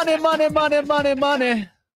 Money, money, money, money, money.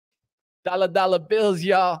 Dollar bills,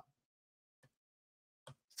 y'all.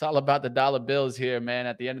 It's all about the dollar bills here, man.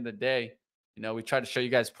 At the end of the day, you know, we try to show you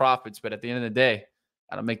guys profits, but at the end of the day,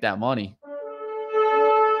 gotta make that money.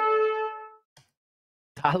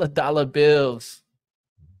 Dollar bills.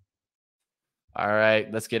 All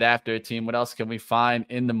right, let's get after it, team. What else can we find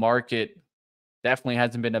in the market? Definitely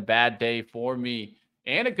hasn't been a bad day for me.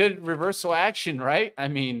 And a good reversal action, right? I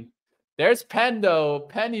mean, there's Penn, though.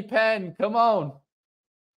 Penny Penn, come on.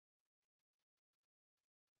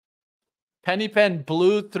 Penny Pen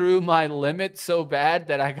blew through my limit so bad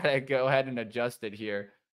that I got to go ahead and adjust it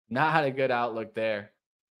here. Not a good outlook there.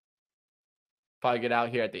 Probably get out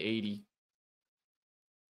here at the 80.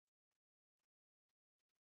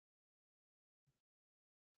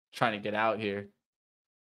 Trying to get out here.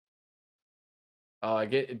 Oh,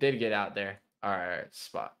 it did get out there. All right,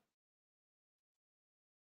 spot.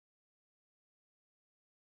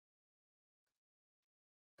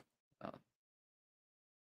 Oh.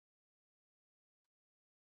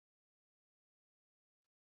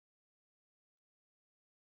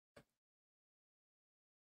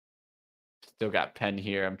 Still got Penn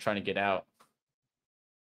here. I'm trying to get out.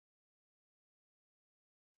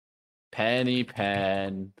 Penny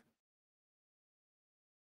Penn.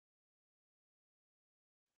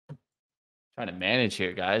 Trying to manage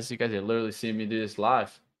here, guys. You guys are literally seeing me do this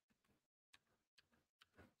live.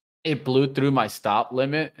 It blew through my stop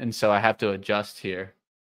limit, and so I have to adjust here.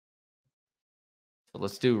 So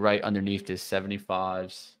let's do right underneath this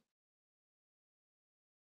 75s.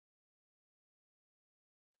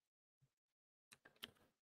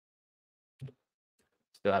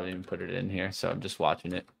 Still haven't even put it in here, so I'm just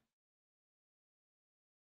watching it.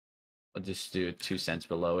 I'll just do 2 cents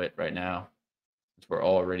below it right now, since we're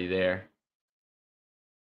already there.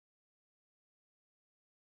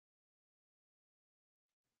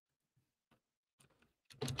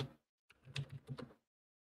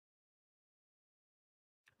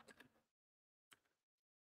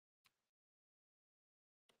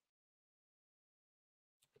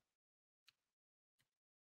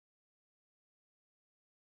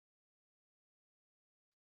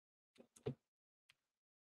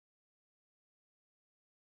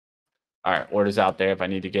 All right, orders out there if I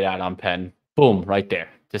need to get out on pen. Boom, right there.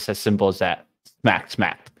 Just as simple as that.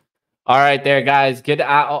 Smack. All right there, guys. Get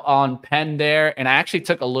out on pen there. And I actually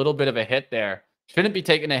took a little bit of a hit there. Shouldn't be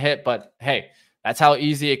taking a hit, but hey, that's how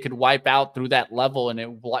easy it could wipe out through that level. And it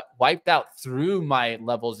wiped out through my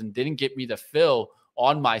levels and didn't get me the fill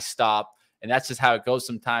on my stop. And that's just how it goes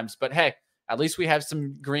sometimes. But hey, at least we have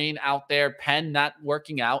some green out there. Pen not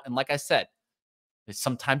working out. And like I said,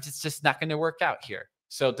 sometimes it's just not going to work out here.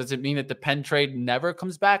 So does it mean that the pen trade never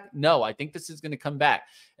comes back? No, I think this is going to come back.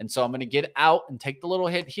 And so I'm going to get out and take the little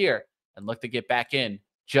hit here and look to get back in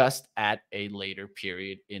just at a later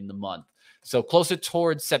period in the month. So closer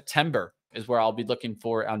towards September is where I'll be looking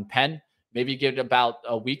for on pen. Maybe give it about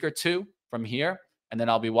a week or two from here, and then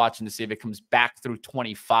I'll be watching to see if it comes back through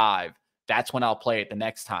 25. That's when I'll play it the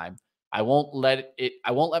next time. I won't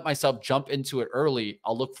let myself jump into it early.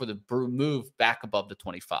 I'll look for the move back above the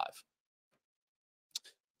 25.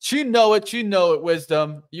 You know it,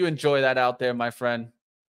 Wisdom. You enjoy that out there, my friend.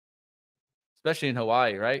 Especially in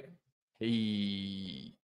Hawaii, right?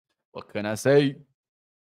 Hey, what can I say?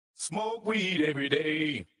 Smoke weed every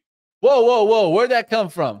day. Whoa. Where'd that come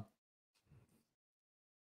from?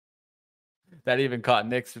 That even caught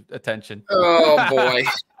Nick's attention. Oh, boy.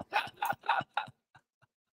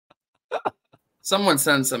 Someone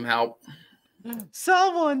send some help.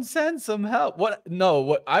 Someone send some help. What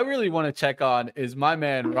I really want to check on is my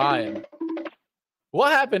man Ryan.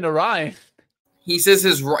 What happened to Ryan? He says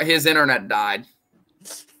his internet died.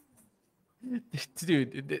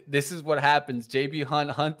 Dude, this is what happens. JB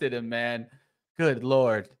Hunt hunted him, man. Good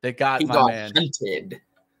Lord. They got my man. Hunted.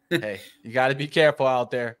 Hey, you got to be careful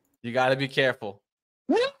out there. You got to be careful.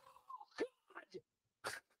 No, God.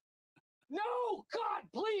 No, God,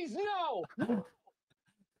 please, no.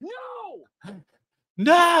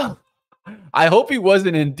 No. I hope he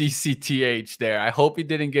wasn't in DCTH there. I hope he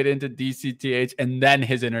didn't get into DCTH and then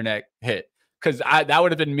his internet hit, because that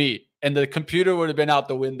would have been me and the computer would have been out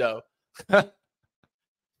the window.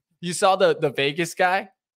 You saw the Vegas guy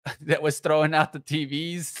that was throwing out the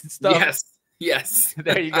TVs and stuff? Yes.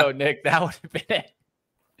 There you go, Nick. That would have been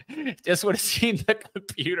it. Just would have seen the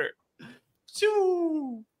computer.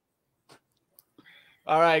 Shoo.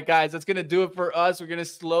 All right, guys, that's going to do it for us. We're going to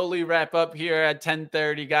slowly wrap up here at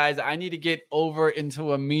 10:30, guys. I need to get over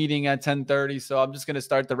into a meeting at 10:30, so I'm just going to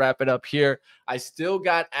start to wrap it up here. I still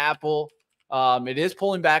got Apple. It is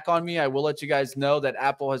pulling back on me. I will let you guys know that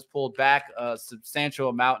Apple has pulled back a substantial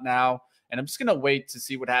amount now, and I'm just going to wait to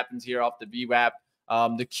see what happens here off the VWAP.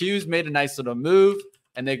 The Qs made a nice little move,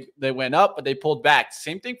 and they went up, but they pulled back.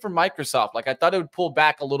 Same thing for Microsoft. Like, I thought it would pull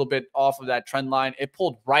back a little bit off of that trend line. It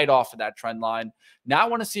pulled right off of that trend line. Now I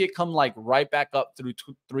want to see it come like right back up through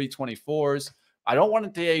 324s. I don't want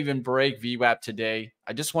it to even break VWAP today.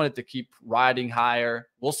 I just want it to keep riding higher.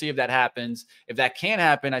 We'll see if that happens. If that can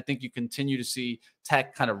happen, I think you continue to see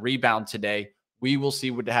tech kind of rebound today. We will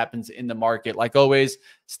see what happens in the market. Like always,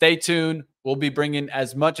 stay tuned. We'll be bringing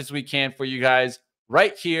as much as we can for you guys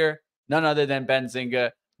right here. None other than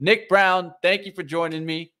Benzinga. Nick Brown, thank you for joining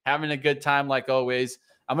me. Having a good time like always.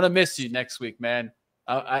 I'm going to miss you next week, man.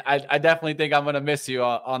 I definitely think I'm going to miss you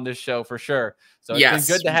on this show for sure. So it's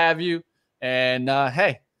been good to have you. And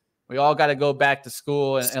hey, we all got to go back to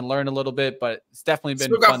school and learn a little bit, but it's definitely been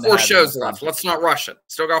fun. Still got 4 shows left. Let's not rush it.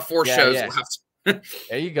 Still got 4 shows left.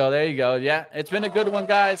 There you go. Yeah, it's been a good one,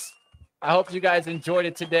 guys. I hope you guys enjoyed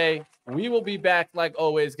it today. We will be back like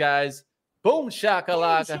always, guys. Boom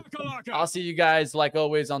shakalaka. I'll see you guys like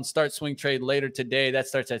always on Start Swing Trade later today. That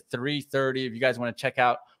starts at 3:30. If you guys want to check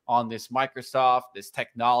out on this Microsoft, this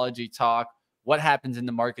technology talk, what happens in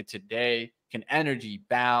the market today? Can energy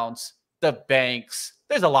bounce? The banks?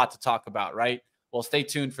 There's a lot to talk about, right? Well, stay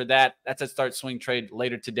tuned for that. That's at Start Swing Trade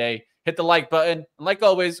later today. Hit the like button. And like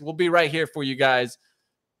always, we'll be right here for you guys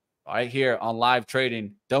right here on live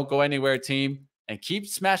trading. Don't go anywhere, team, and keep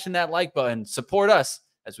smashing that like button. Support us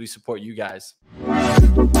as we support you guys.